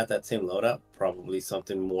 probably not that same loadout, probably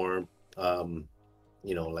something more,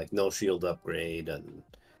 like no shield upgrade, and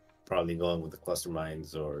probably going with the cluster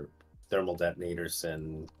mines or thermal detonators,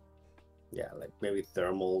 and like maybe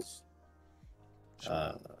thermals.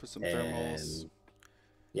 Put some thermals.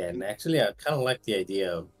 Yeah, and actually I kind of like the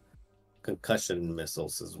idea of concussion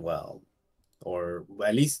missiles as well. Or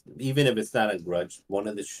at least, even if it's not a Grudge, one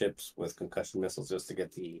of the ships with concussion missiles, just to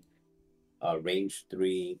get the range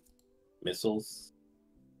 3 missiles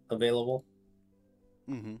available.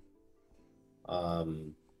 Yeah,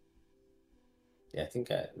 I think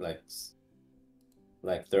I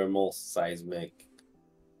like thermal, seismic,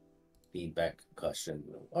 feedback, concussion,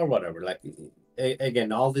 or whatever. Like,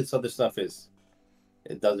 again, all this other stuff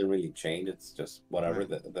it doesn't really change. It's just whatever.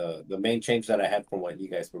 Right. The main change that I had from what you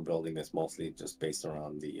guys were building is mostly just based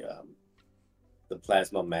around the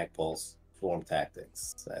plasma mag pulse swarm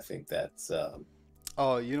tactics. I think that's.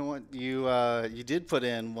 Oh, you know what? You did put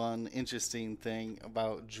in one interesting thing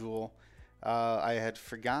about Jewel. I had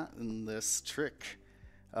forgotten this trick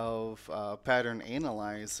of pattern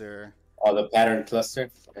analyzer. Oh, the pattern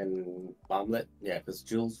cluster and bomblet. Yeah, because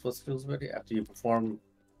what's Jules ready? After you perform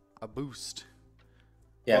a boost.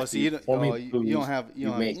 Yeah, so you don't have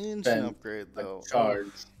engine upgrade though.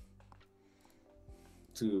 Charge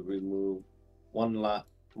to remove one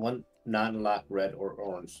non-lock red or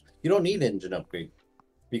orange. You don't need engine upgrade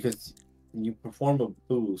because you perform a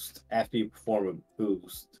boost. After you perform a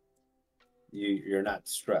boost, you're not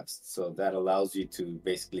stressed. So that allows you to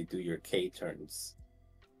basically do your K turns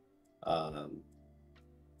all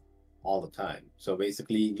the time. So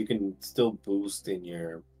basically you can still boost in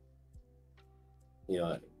your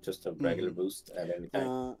just a regular boost at any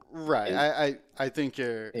time. Right. And, I think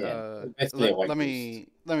you're let me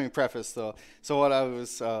preface though. So what I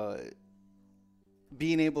was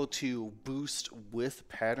being able to boost with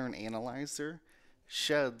pattern analyzer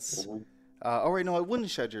sheds oh wait, no, it wouldn't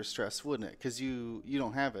shed your stress, wouldn't it? Because you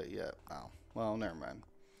don't have it yet. Oh, well, never mind.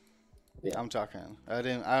 Yeah. I'm talking. I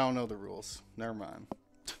don't know the rules. Never mind.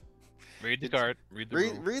 Read the card. Read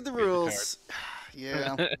the rules.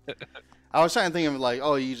 Yeah. I was trying to think of like,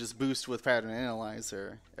 oh, you just boost with pattern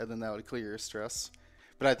analyzer, and then that would clear your stress.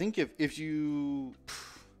 But I think if you,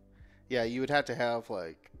 yeah, you would have to have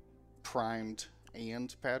like primed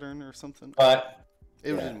and pattern or something. But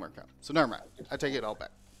it didn't work out. So never mind. I take it all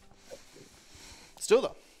back.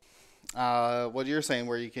 Still though, what you're saying,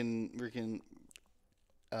 where you can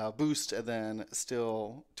boost and then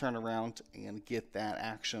still turn around and get that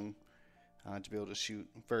action to be able to shoot,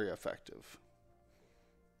 very effective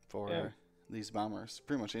for these bombers.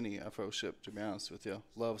 Pretty much any FO ship, to be honest with you,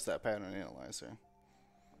 loves that pattern analyzer.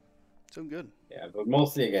 So good. Yeah, but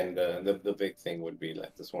mostly again, the big thing would be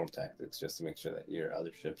like the swarm tactics, just to make sure that your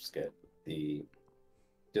other ships get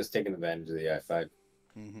just taking advantage of the I-5.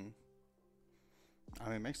 Mm-hmm. I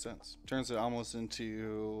mean, it makes sense. Turns it almost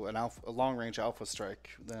into a long-range alpha strike,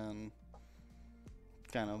 then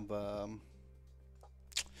kind of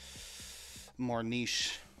more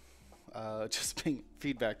niche, just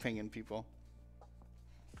feedback pinging people.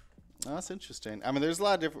 Oh, that's interesting. I mean, there's a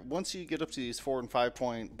lot of different. Once you get up to these 4 and 5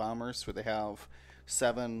 point bombers, where they have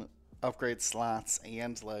 7 upgrade slots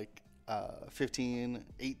and like 15,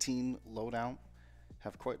 18 loadout,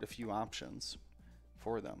 have quite a few options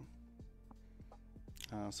for them.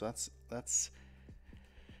 So that's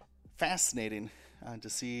fascinating to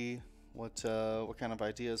see what kind of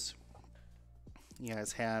ideas you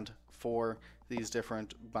guys had for these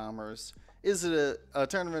different bombers. Is it a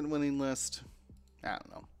tournament winning list? I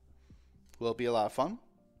don't know. Will it be a lot of fun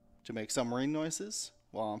to make submarine noises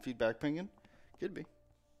while I'm feedback pinging? Could be.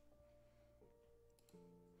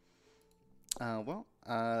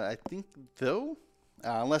 I think though,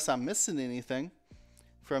 unless I'm missing anything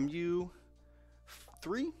from you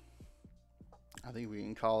 3, I think we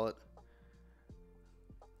can call it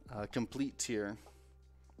a complete tier.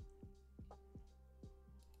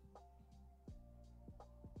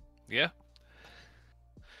 Yeah.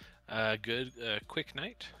 Good. Quick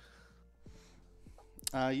night.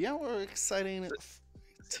 Yeah, we're exciting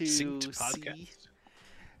to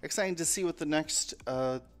see what the next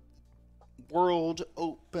World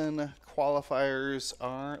Open qualifiers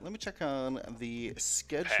are. Let me check on the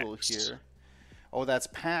schedule here. Oh, that's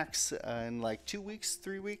PAX in like 2 weeks,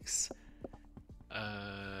 3 weeks?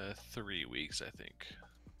 3 weeks, I think.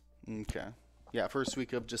 Okay. Yeah, first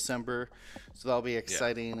week of December. So that'll be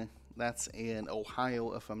exciting. Yeah. That's in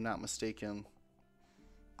Ohio, if I'm not mistaken.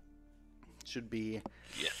 Should be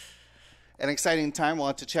an exciting time. We'll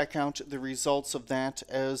have to check out the results of that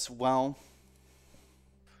as well.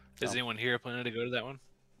 Is anyone here planning to go to that one?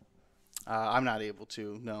 I'm not able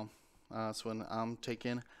to, no. That's when I'm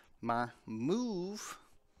taking my move.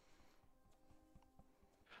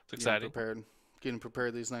 It's exciting. Getting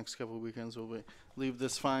prepared these next couple of weekends. We'll leave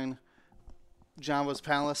this fine Java's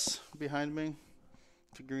Palace behind me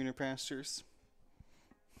to greener pastures.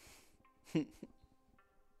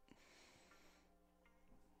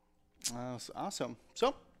 Awesome.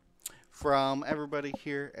 So, from everybody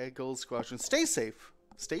here at Gold Squadron, stay safe,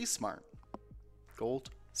 stay smart. Gold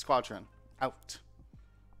Squadron out.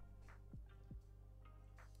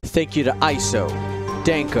 Thank you to ISO,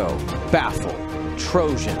 Danko, Baffle,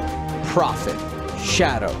 Trojan, Prophet,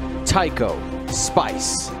 Shadow, Tycho,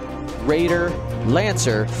 Spice, Raider,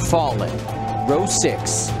 Lancer, Fallen, Row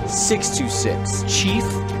 6, 626, Chief,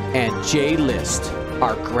 and J-List,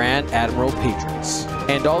 our Grand Admiral patrons.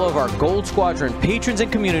 And all of our Gold Squadron patrons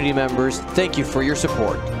and community members, thank you for your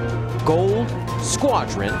support. Gold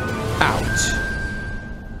Squadron out.